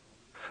me.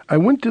 I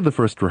went to the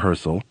first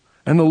rehearsal,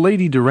 and the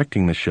lady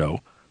directing the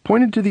show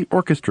pointed to the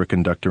orchestra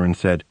conductor and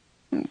said,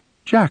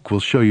 "Jack will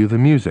show you the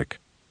music."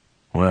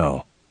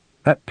 Well,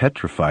 that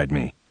petrified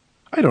me.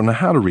 I don't know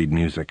how to read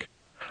music.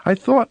 I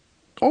thought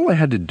all I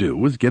had to do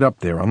was get up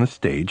there on the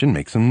stage and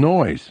make some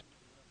noise.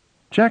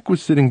 Jack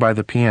was sitting by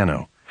the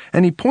piano,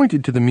 and he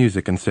pointed to the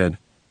music and said,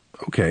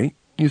 "Okay,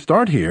 you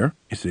start here,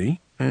 you see,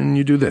 and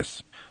you do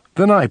this.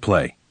 Then I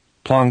play.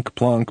 Plonk,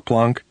 plonk,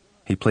 plonk."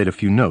 He played a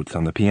few notes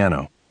on the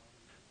piano.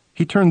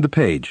 He turned the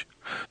page.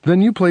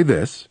 "Then you play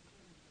this,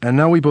 and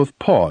now we both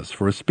pause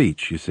for a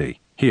speech, you see,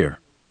 here."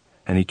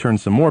 And he turned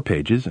some more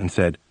pages and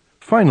said,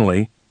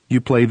 "Finally,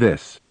 you play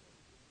this."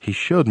 He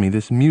showed me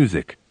this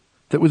music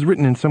that was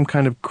written in some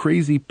kind of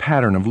crazy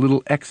pattern of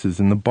little X's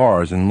in the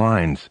bars and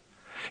lines.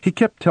 He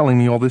kept telling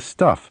me all this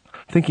stuff,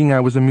 thinking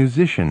I was a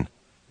musician,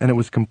 and it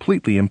was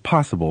completely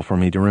impossible for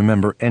me to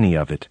remember any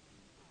of it.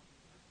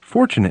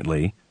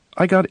 Fortunately,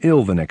 I got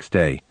ill the next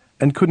day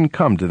and couldn't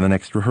come to the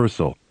next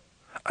rehearsal.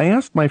 I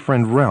asked my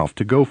friend Ralph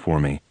to go for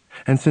me,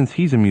 and since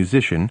he's a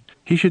musician,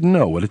 he should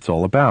know what it's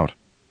all about.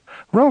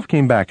 Ralph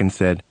came back and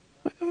said,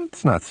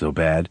 "It's not so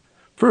bad.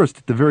 First,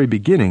 at the very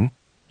beginning,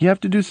 you have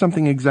to do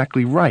something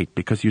exactly right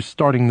because you're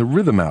starting the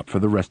rhythm out for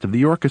the rest of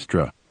the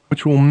orchestra,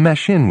 which will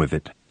mesh in with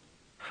it.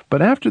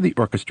 But after the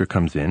orchestra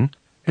comes in,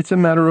 it's a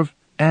matter of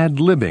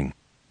ad-libbing,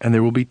 and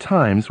there will be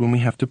times when we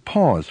have to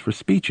pause for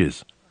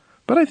speeches.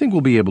 But I think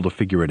we'll be able to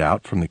figure it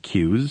out from the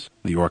cues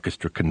the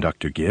orchestra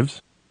conductor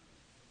gives."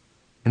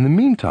 In the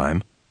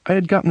meantime, I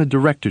had gotten the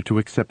director to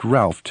accept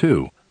Ralph,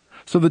 too,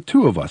 so the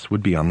two of us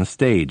would be on the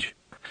stage.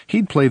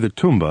 He'd play the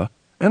tuba,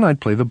 and I'd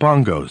play the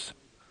bongos.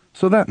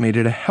 So that made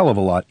it a hell of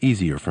a lot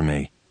easier for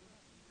me.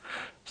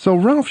 So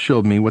Ralph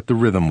showed me what the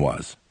rhythm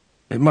was.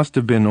 It must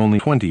have been only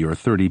 20 or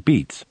 30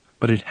 beats,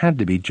 but it had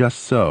to be just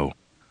so.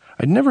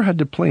 I'd never had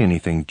to play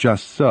anything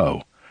just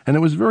so, and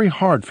it was very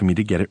hard for me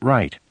to get it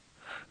right.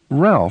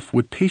 Ralph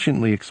would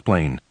patiently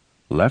explain,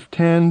 left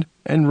hand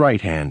and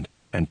right hand,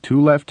 and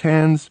two left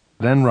hands,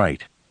 then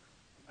right.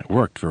 I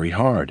worked very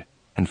hard,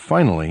 and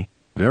finally,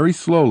 very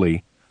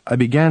slowly, I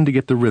began to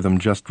get the rhythm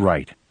just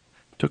right.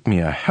 It took me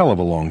a hell of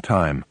a long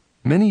time,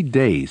 many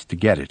days to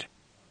get it.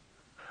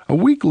 A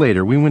week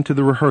later we went to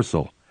the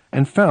rehearsal,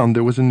 and found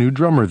there was a new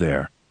drummer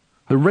there.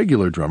 The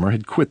regular drummer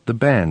had quit the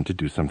band to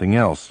do something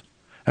else,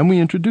 and we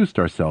introduced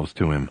ourselves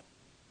to him.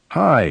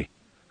 "Hi,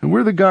 and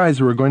we're the guys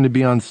who are going to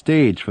be on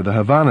stage for the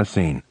Havana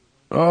scene."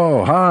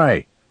 "Oh,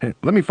 hi. Hey,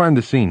 let me find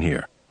the scene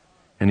here."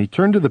 And he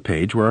turned to the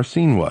page where our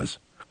scene was,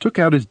 took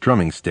out his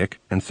drumming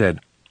stick, and said,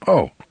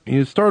 "Oh,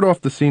 you start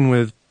off the scene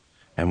with..."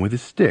 And with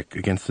his stick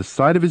against the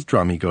side of his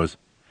drum he goes,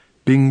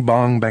 "Bing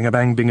bong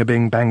bang-a-bang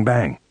bing-a-bing bang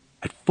bang,"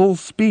 at full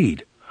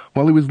speed,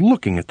 while he was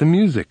looking at the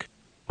music.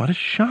 What a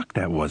shock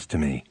that was to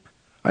me.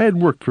 I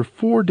had worked for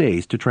 4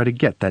 days to try to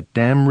get that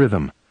damn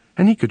rhythm,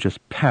 and he could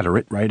just patter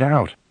it right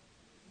out.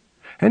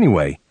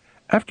 Anyway,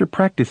 after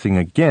practicing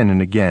again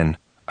and again,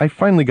 I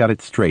finally got it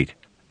straight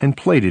and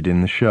played it in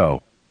the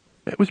show.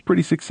 It was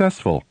pretty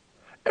successful.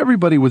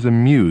 Everybody was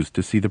amused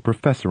to see the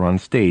professor on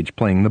stage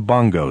playing the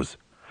bongos,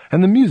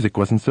 and the music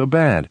wasn't so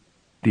bad.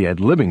 The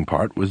ad-libbing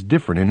part was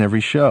different in every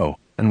show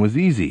and was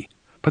easy,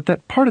 but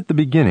that part at the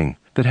beginning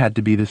that had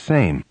to be the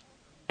same,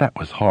 that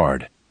was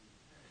hard.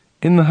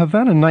 In the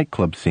Havana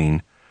nightclub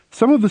scene,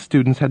 some of the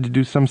students had to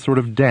do some sort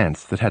of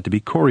dance that had to be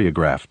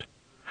choreographed.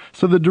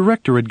 So the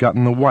director had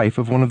gotten the wife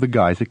of one of the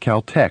guys at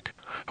Caltech,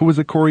 who was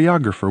a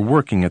choreographer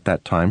working at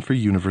that time for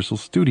Universal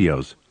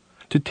Studios,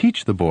 to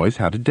teach the boys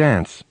how to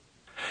dance.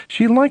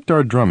 She liked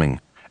our drumming,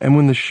 and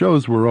when the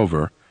shows were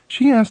over,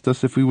 she asked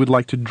us if we would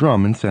like to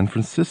drum in San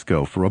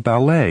Francisco for a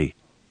ballet.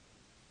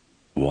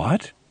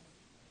 What?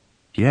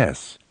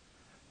 Yes.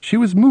 She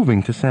was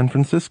moving to San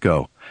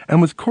Francisco and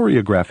was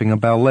choreographing a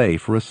ballet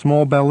for a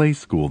small ballet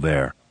school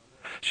there.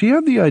 She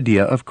had the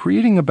idea of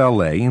creating a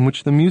ballet in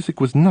which the music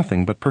was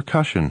nothing but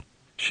percussion.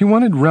 She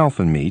wanted Ralph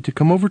and me to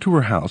come over to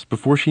her house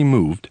before she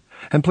moved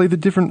and play the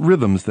different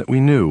rhythms that we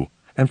knew,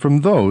 and from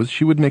those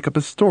she would make up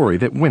a story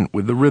that went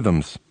with the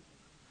rhythms.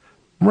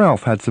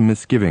 Ralph had some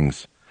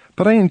misgivings,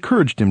 but I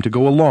encouraged him to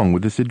go along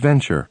with this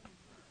adventure.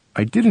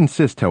 I did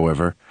insist,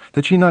 however,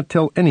 that she not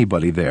tell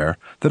anybody there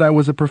that I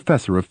was a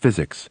professor of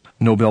physics,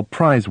 Nobel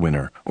Prize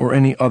winner, or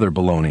any other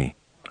baloney.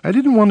 I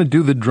didn't want to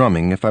do the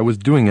drumming if I was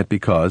doing it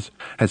because,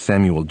 as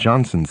Samuel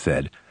Johnson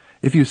said,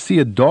 if you see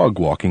a dog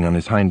walking on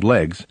his hind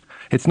legs,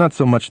 it's not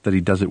so much that he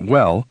does it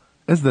well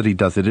as that he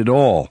does it at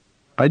all.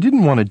 I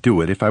didn't want to do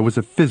it if I was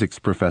a physics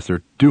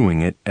professor doing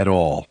it at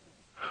all.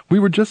 We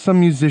were just some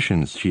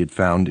musicians she had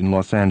found in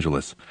Los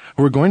Angeles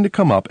who were going to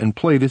come up and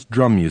play this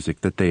drum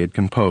music that they had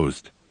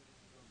composed.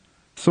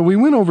 So we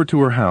went over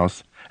to her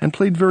house and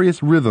played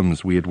various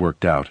rhythms we had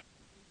worked out.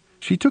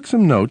 She took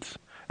some notes,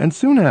 and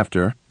soon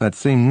after, that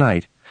same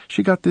night,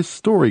 she got this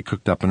story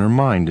cooked up in her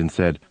mind and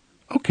said,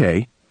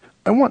 "Okay,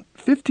 I want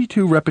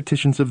 52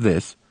 repetitions of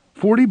this,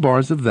 40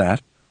 bars of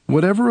that,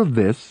 whatever of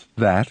this,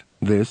 that.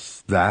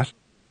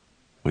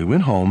 We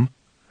went home,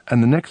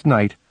 and the next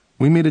night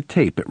we made a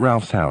tape at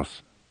Ralph's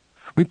house.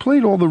 We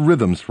played all the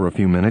rhythms for a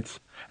few minutes,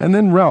 and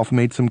then Ralph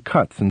made some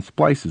cuts and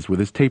splices with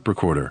his tape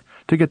recorder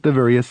to get the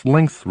various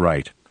lengths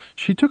right.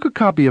 She took a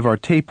copy of our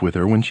tape with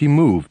her when she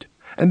moved,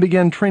 and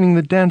began training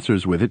the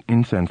dancers with it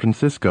in San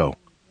Francisco.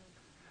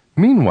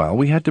 Meanwhile,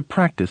 we had to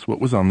practice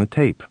what was on the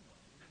tape.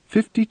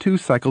 52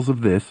 cycles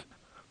of this,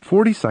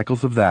 40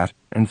 cycles of that,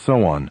 and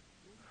so on.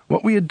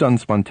 What we had done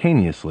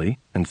spontaneously,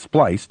 and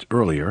spliced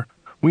earlier,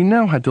 we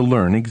now had to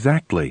learn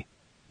exactly.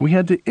 We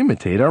had to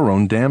imitate our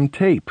own damn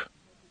tape.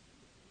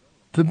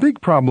 The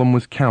big problem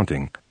was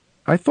counting.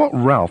 I thought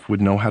Ralph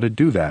would know how to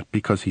do that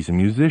because he's a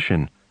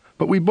musician,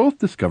 but we both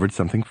discovered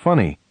something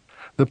funny.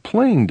 The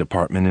playing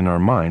department in our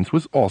minds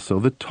was also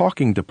the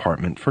talking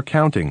department for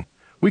counting.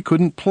 We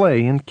couldn't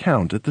play and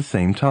count at the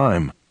same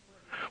time.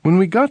 When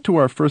we got to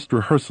our first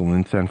rehearsal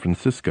in San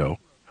Francisco,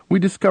 we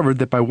discovered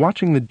that by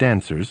watching the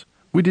dancers,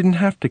 we didn't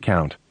have to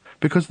count,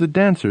 because the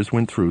dancers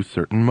went through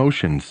certain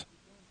motions.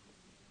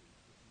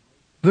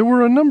 There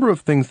were a number of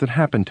things that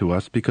happened to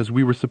us because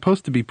we were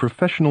supposed to be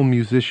professional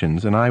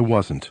musicians and I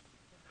wasn't.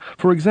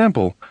 For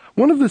example,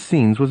 one of the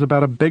scenes was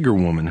about a beggar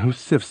woman who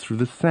sifts through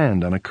the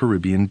sand on a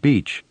Caribbean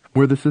beach,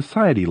 where the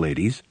society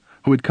ladies,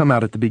 who had come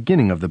out at the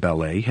beginning of the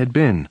ballet, had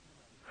been.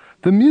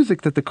 The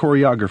music that the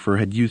choreographer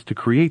had used to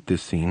create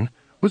this scene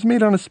was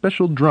made on a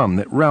special drum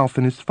that Ralph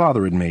and his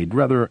father had made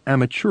rather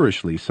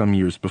amateurishly some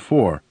years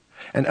before,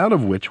 and out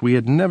of which we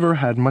had never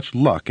had much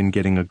luck in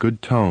getting a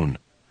good tone.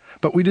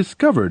 But we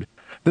discovered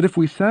that if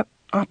we sat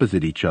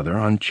opposite each other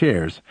on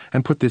chairs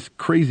and put this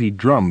crazy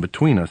drum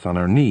between us on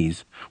our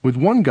knees, with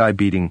one guy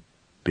beating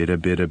bitta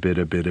bitta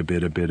bitta bitta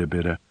bitta bitta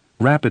bitta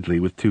rapidly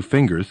with 2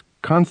 fingers,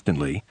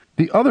 constantly,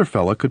 the other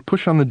fella could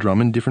push on the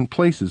drum in different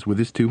places with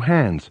his 2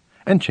 hands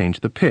and change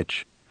the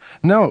pitch.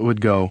 Now it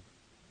would go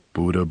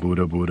Buddha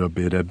Buddha Buddha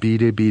bitta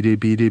bitta bitta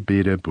bitta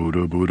bitta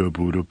Buddha Buddha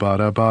Buddha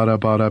bada bada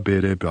bada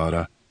bitta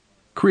bada,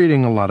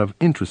 creating a lot of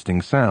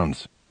interesting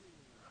sounds.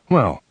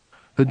 Well,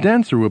 the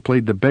dancer who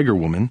played the beggar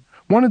woman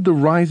wanted the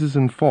rises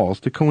and falls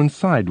to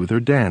coincide with her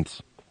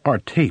dance. Our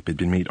tape had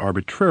been made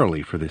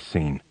arbitrarily for this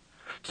scene,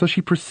 so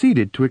she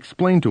proceeded to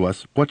explain to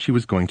us what she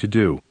was going to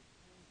do.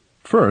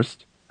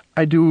 First,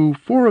 I do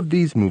 4 of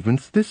these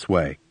movements this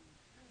way.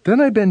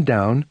 Then I bend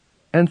down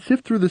and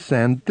sift through the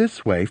sand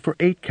this way for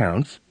 8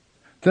 counts.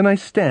 Then I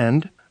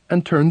stand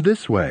and turn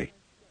this way.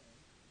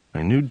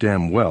 I knew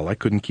damn well I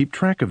couldn't keep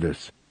track of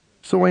this,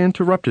 so I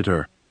interrupted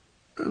her.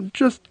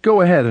 Just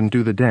go ahead and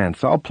do the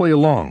dance. I'll play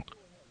along.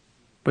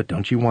 But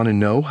don't you want to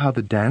know how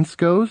the dance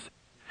goes?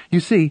 You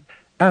see,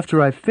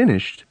 after I've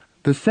finished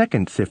the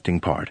second sifting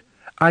part,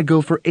 I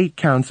go for 8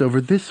 counts over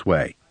this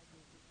way.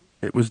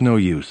 It was no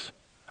use.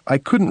 I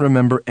couldn't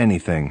remember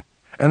anything,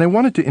 and I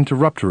wanted to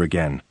interrupt her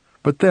again,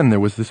 but then there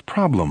was this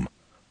problem.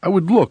 I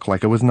would look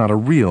like I was not a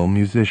real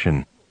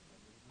musician.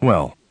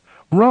 Well,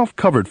 Ralph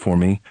covered for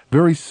me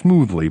very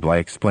smoothly by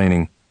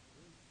explaining,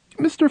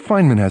 Mr.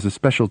 Feynman has a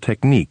special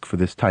technique for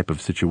this type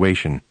of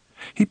situation.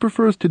 He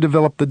prefers to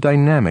develop the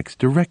dynamics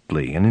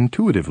directly and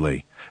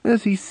intuitively,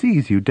 as he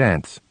sees you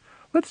dance.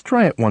 Let's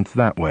try it once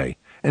that way,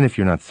 and if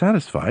you're not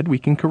satisfied, we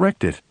can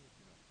correct it.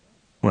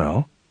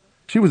 Well,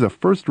 she was a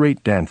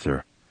first-rate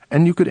dancer,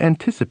 and you could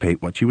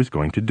anticipate what she was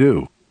going to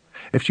do.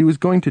 If she was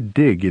going to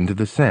dig into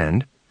the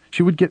sand,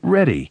 she would get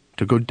ready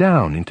to go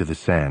down into the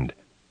sand.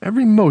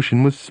 Every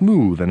motion was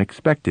smooth and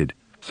expected,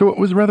 so it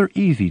was rather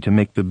easy to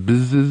make the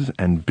bizzes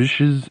and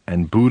bishes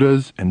and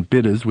buddhas and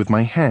biddas with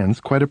my hands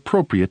quite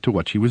appropriate to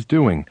what she was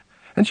doing,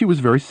 and she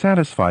was very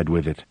satisfied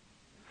with it.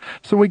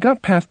 So we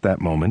got past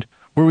that moment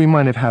where we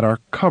might have had our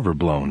cover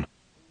blown.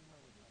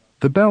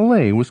 The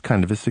ballet was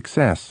kind of a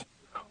success.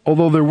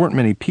 Although there weren't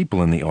many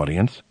people in the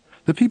audience,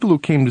 the people who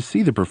came to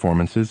see the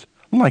performances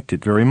liked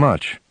it very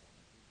much.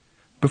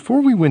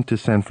 Before we went to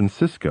San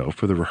Francisco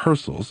for the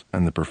rehearsals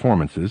and the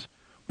performances,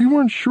 we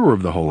weren't sure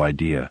of the whole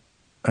idea.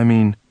 I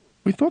mean,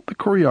 we thought the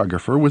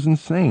choreographer was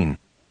insane.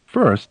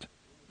 First,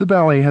 the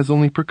ballet has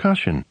only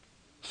percussion.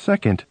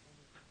 Second,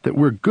 that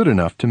we're good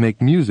enough to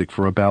make music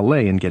for a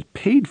ballet and get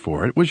paid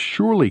for it was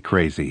surely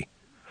crazy.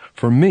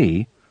 For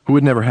me, who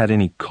had never had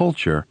any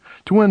culture,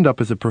 to end up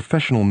as a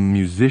professional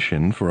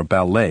musician for a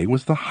ballet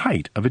was the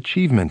height of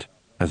achievement,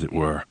 as it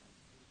were.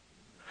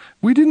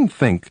 We didn't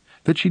think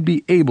that she'd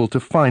be able to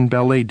find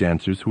ballet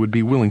dancers who would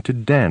be willing to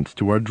dance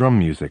to our drum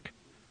music.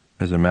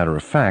 As a matter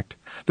of fact,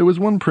 there was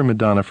one prima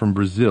donna from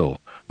Brazil,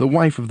 the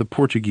wife of the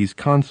Portuguese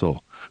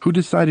consul, who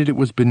decided it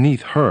was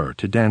beneath her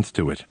to dance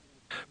to it.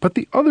 But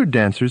the other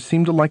dancers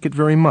seemed to like it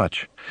very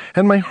much,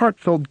 and my heart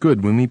felt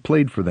good when we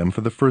played for them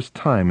for the first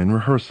time in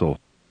rehearsal.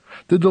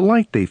 The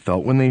delight they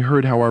felt when they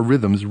heard how our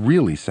rhythms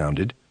really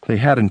sounded, they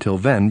had until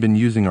then been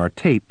using our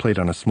tape played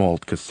on a small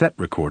cassette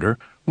recorder,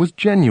 was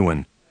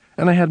genuine,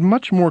 and I had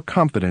much more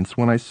confidence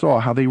when I saw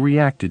how they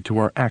reacted to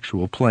our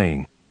actual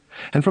playing.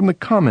 And from the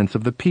comments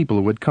of the people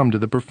who had come to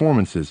the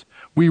performances,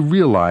 we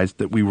realized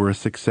that we were a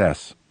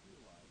success.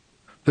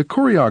 The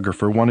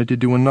choreographer wanted to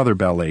do another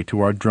ballet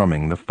to our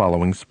drumming the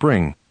following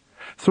spring,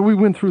 so we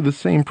went through the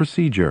same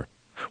procedure.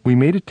 We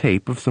made a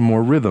tape of some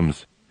more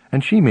rhythms,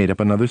 and she made up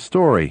another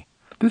story,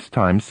 this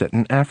time set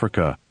in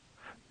Africa.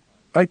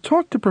 I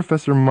talked to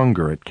Professor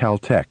Munger at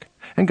Caltech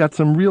and got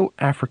some real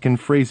African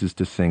phrases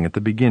to sing at the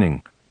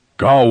beginning.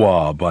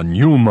 Gawa,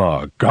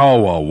 Banyuma,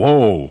 Gawa,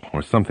 Wo,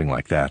 or something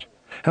like that,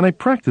 and I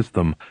practiced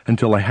them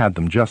until I had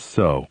them just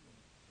so.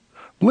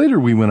 Later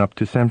we went up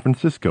to San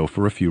Francisco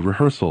for a few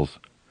rehearsals.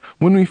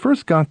 When we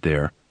first got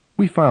there,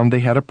 we found they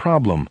had a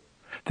problem.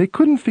 They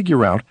couldn't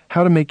figure out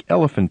how to make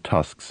elephant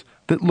tusks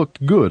that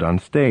looked good on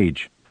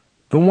stage.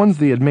 The ones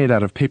they had made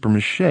out of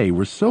papier-mâché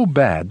were so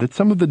bad that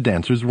some of the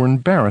dancers were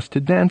embarrassed to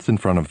dance in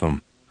front of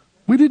them.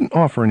 We didn't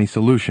offer any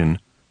solution,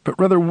 but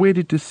rather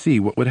waited to see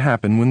what would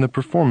happen when the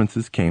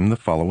performances came the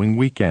following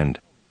weekend.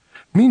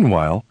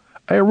 Meanwhile,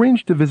 I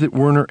arranged to visit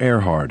Werner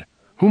Erhard,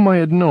 whom I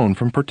had known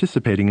from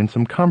participating in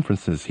some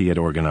conferences he had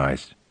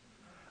organized.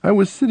 I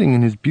was sitting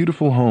in his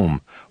beautiful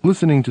home,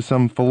 listening to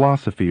some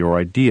philosophy or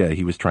idea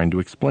he was trying to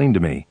explain to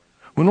me,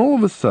 when all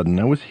of a sudden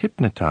I was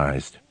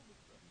hypnotized.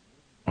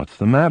 "What's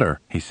the matter?"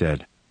 he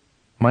said.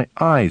 My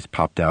eyes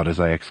popped out as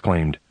I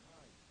exclaimed,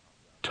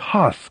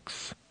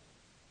 "Tusks!"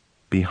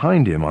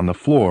 Behind him on the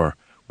floor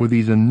were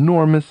these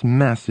enormous,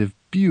 massive,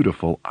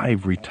 beautiful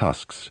ivory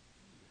tusks.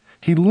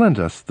 He lent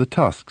us the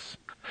tusks.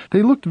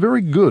 They looked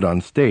very good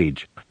on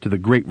stage, to the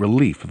great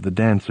relief of the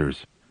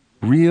dancers.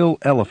 Real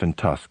elephant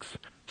tusks,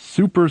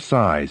 super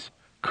size,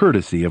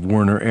 courtesy of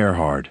Werner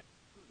Erhard.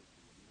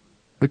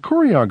 The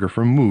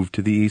choreographer moved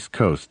to the East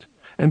Coast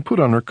and put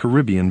on her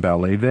Caribbean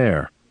ballet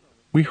there.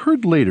 We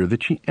heard later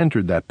that she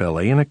entered that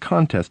ballet in a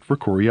contest for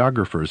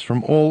choreographers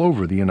from all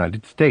over the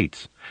United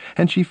States,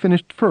 and she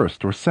finished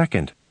first or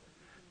second.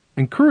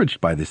 Encouraged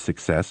by this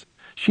success,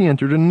 she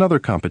entered another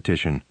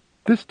competition,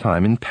 this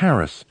time in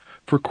Paris,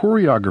 for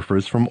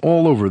choreographers from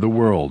all over the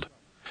world.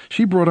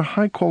 She brought a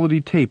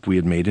high-quality tape we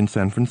had made in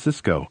San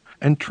Francisco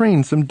and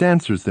trained some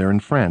dancers there in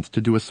France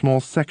to do a small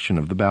section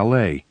of the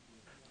ballet.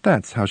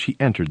 That's how she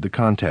entered the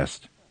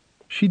contest.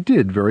 She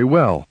did very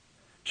well.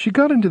 She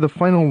got into the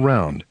final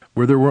round,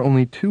 where there were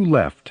only 2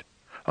 left,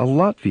 a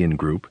Latvian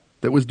group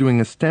that was doing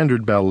a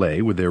standard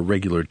ballet with their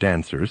regular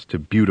dancers to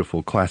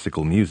beautiful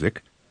classical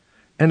music,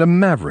 and a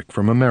maverick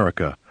from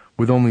America,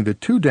 with only the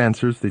 2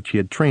 dancers that she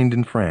had trained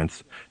in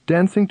France,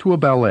 dancing to a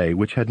ballet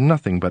which had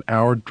nothing but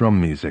our drum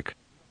music.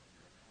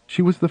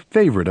 She was the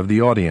favorite of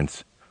the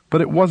audience,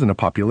 but it wasn't a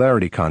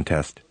popularity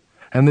contest,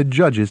 and the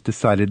judges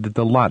decided that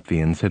the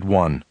Latvians had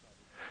won.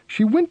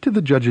 She went to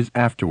the judges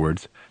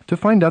afterwards to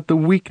find out the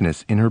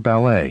weakness in her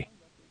ballet.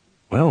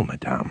 "Well,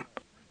 madame,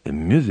 the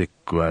music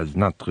was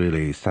not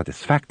really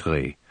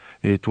satisfactory.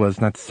 It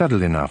was not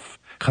subtle enough.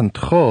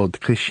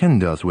 Controlled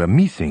crescendos were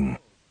missing."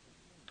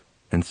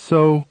 And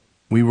so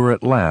we were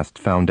at last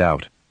found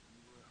out.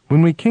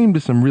 When we came to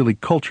some really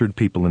cultured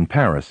people in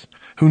Paris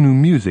who knew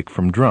music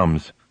from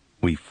drums,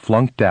 we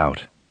flunked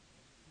out.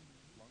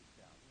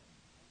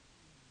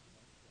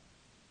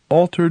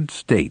 Altered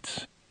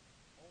states.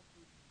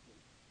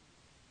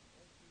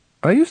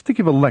 I used to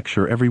give a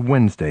lecture every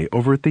Wednesday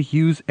over at the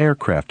Hughes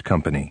Aircraft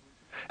Company,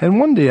 and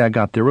one day I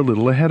got there a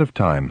little ahead of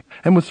time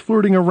and was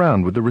flirting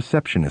around with the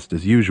receptionist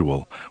as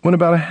usual when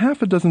about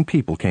half a dozen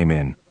people came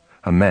in.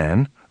 A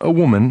man, a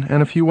woman,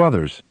 and a few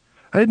others.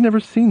 I had never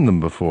seen them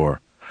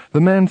before.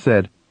 The man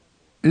said,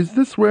 "Is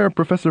this where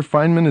Professor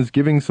Feynman is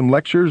giving some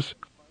lectures?"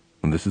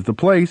 "This is the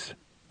place,"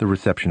 the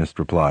receptionist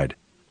replied.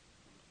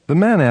 The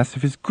man asks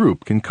if his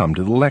group can come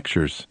to the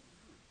lectures.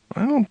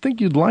 "I don't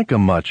think you'd like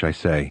 'em much," I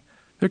say.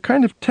 "They're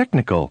kind of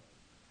technical."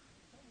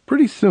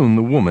 Pretty soon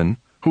the woman,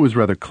 who was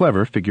rather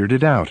clever, figured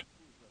it out.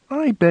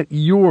 "I bet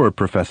you're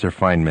Professor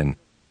Feynman."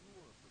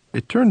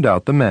 It turned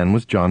out the man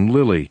was John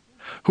Lilly,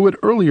 who had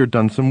earlier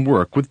done some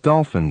work with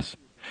dolphins.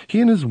 He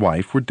and his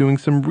wife were doing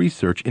some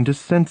research into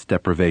sense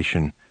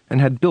deprivation and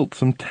had built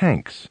some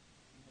tanks.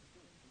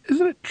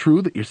 "Isn't it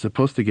true that you're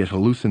supposed to get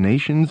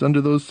hallucinations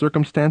under those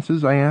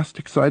circumstances?" I asked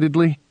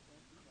excitedly.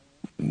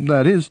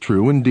 "That is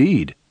true,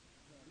 indeed."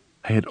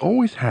 I had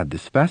always had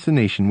this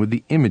fascination with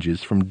the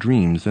images from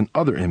dreams and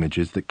other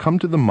images that come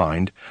to the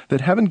mind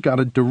that haven't got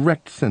a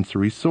direct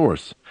sensory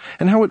source,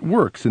 and how it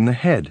works in the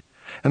head,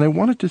 and I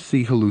wanted to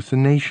see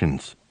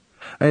hallucinations.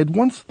 I had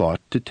once thought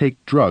to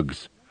take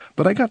drugs,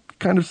 but I got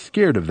kind of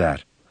scared of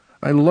that.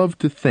 I love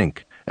to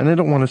think, and I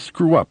don't want to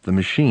screw up the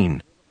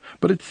machine.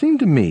 But it seemed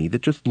to me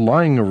that just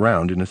lying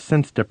around in a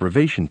sense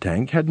deprivation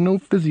tank had no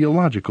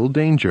physiological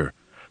danger,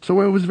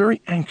 so I was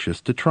very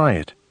anxious to try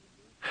it.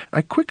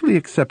 I quickly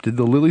accepted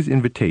the Lilly's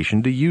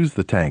invitation to use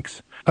the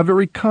tanks, a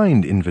very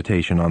kind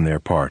invitation on their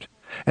part,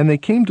 and they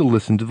came to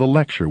listen to the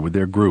lecture with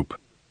their group.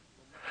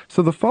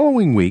 So the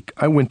following week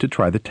I went to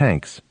try the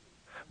tanks.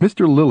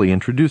 Mr. Lilly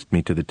introduced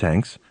me to the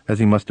tanks, as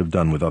he must have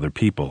done with other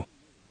people.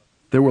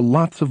 There were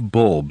lots of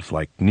bulbs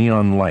like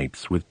neon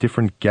lights with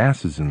different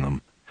gases in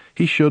them.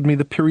 He showed me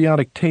the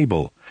periodic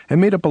table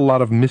and made up a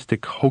lot of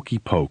mystic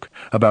hokey-poke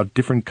about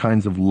different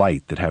kinds of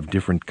light that have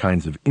different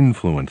kinds of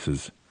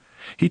influences.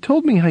 He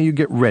told me how you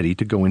get ready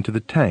to go into the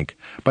tank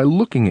by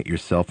looking at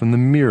yourself in the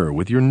mirror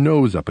with your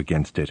nose up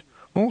against it.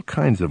 All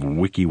kinds of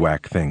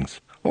wicky-wack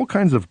things. All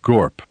kinds of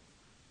gorp.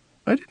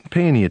 I didn't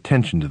pay any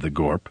attention to the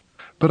gorp,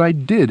 but I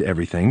did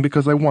everything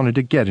because I wanted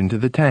to get into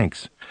the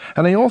tanks,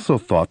 and I also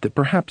thought that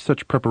perhaps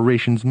such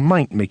preparations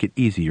might make it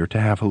easier to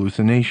have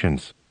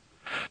hallucinations.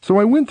 So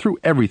I went through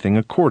everything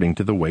according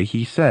to the way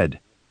he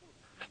said.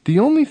 The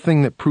only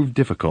thing that proved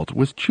difficult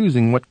was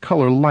choosing what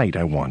color light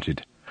I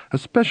wanted,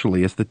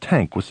 especially as the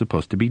tank was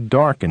supposed to be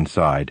dark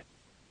inside.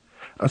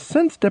 A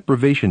sense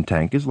deprivation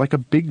tank is like a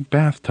big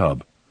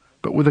bathtub,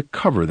 but with a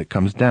cover that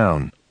comes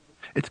down.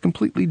 It's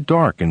completely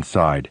dark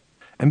inside,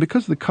 and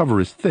because the cover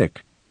is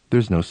thick,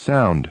 there's no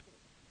sound.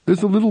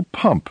 There's a little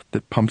pump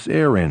that pumps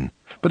air in,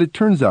 but it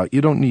turns out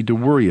you don't need to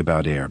worry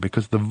about air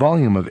because the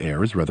volume of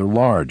air is rather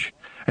large,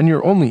 and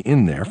you're only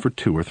in there for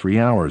 2 or 3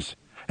 hours,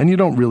 and you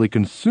don't really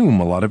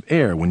consume a lot of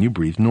air when you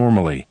breathe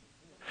normally.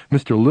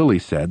 Mr. Lilly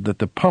said that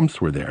the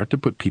pumps were there to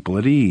put people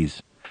at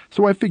ease,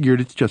 so I figured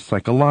it's just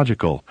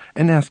psychological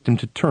and asked him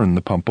to turn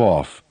the pump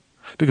off,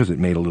 because it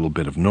made a little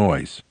bit of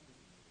noise.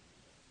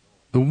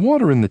 The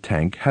water in the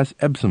tank has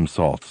Epsom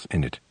salts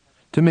in it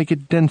to make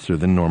it denser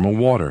than normal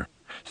water,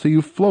 so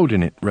you float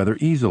in it rather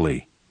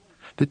easily.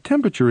 The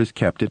temperature is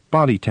kept at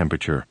body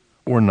temperature,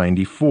 or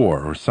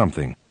 94 or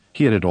something.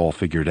 He had it all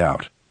figured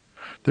out.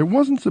 There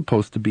wasn't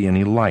supposed to be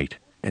any light,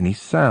 any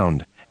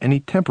sound, any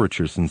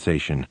temperature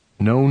sensation.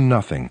 No,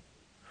 nothing.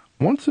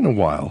 Once in a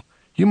while,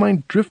 you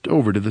might drift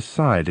over to the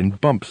side and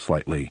bump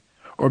slightly,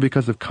 or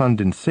because of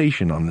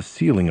condensation on the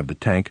ceiling of the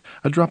tank,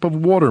 a drop of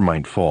water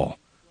might fall,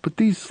 but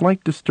these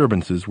slight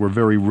disturbances were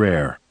very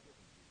rare.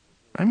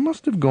 I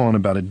must have gone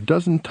about a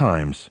dozen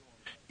times,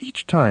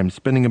 each time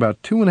spending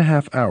about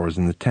 2.5 hours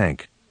in the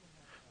tank.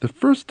 The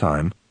first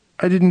time,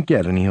 I didn't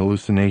get any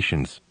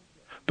hallucinations,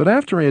 but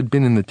after I had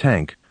been in the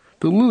tank,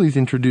 the Lillys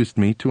introduced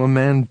me to a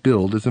man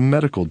billed as a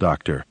medical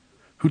doctor,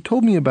 who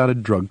told me about a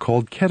drug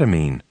called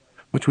ketamine,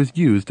 which was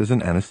used as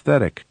an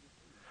anesthetic.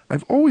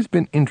 I've always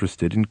been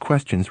interested in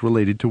questions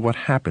related to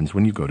what happens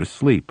when you go to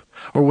sleep,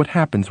 or what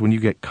happens when you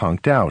get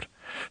conked out,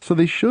 so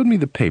they showed me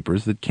the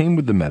papers that came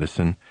with the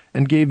medicine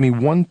and gave me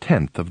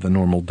 1/10 of the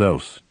normal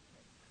dose.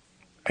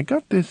 I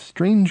got this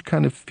strange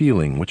kind of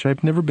feeling which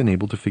I've never been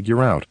able to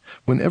figure out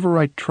whenever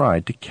I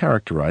tried to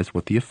characterize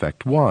what the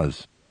effect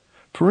was.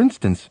 For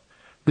instance,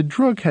 the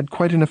drug had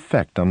quite an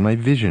effect on my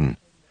vision.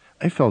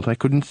 I felt I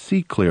couldn't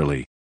see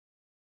clearly,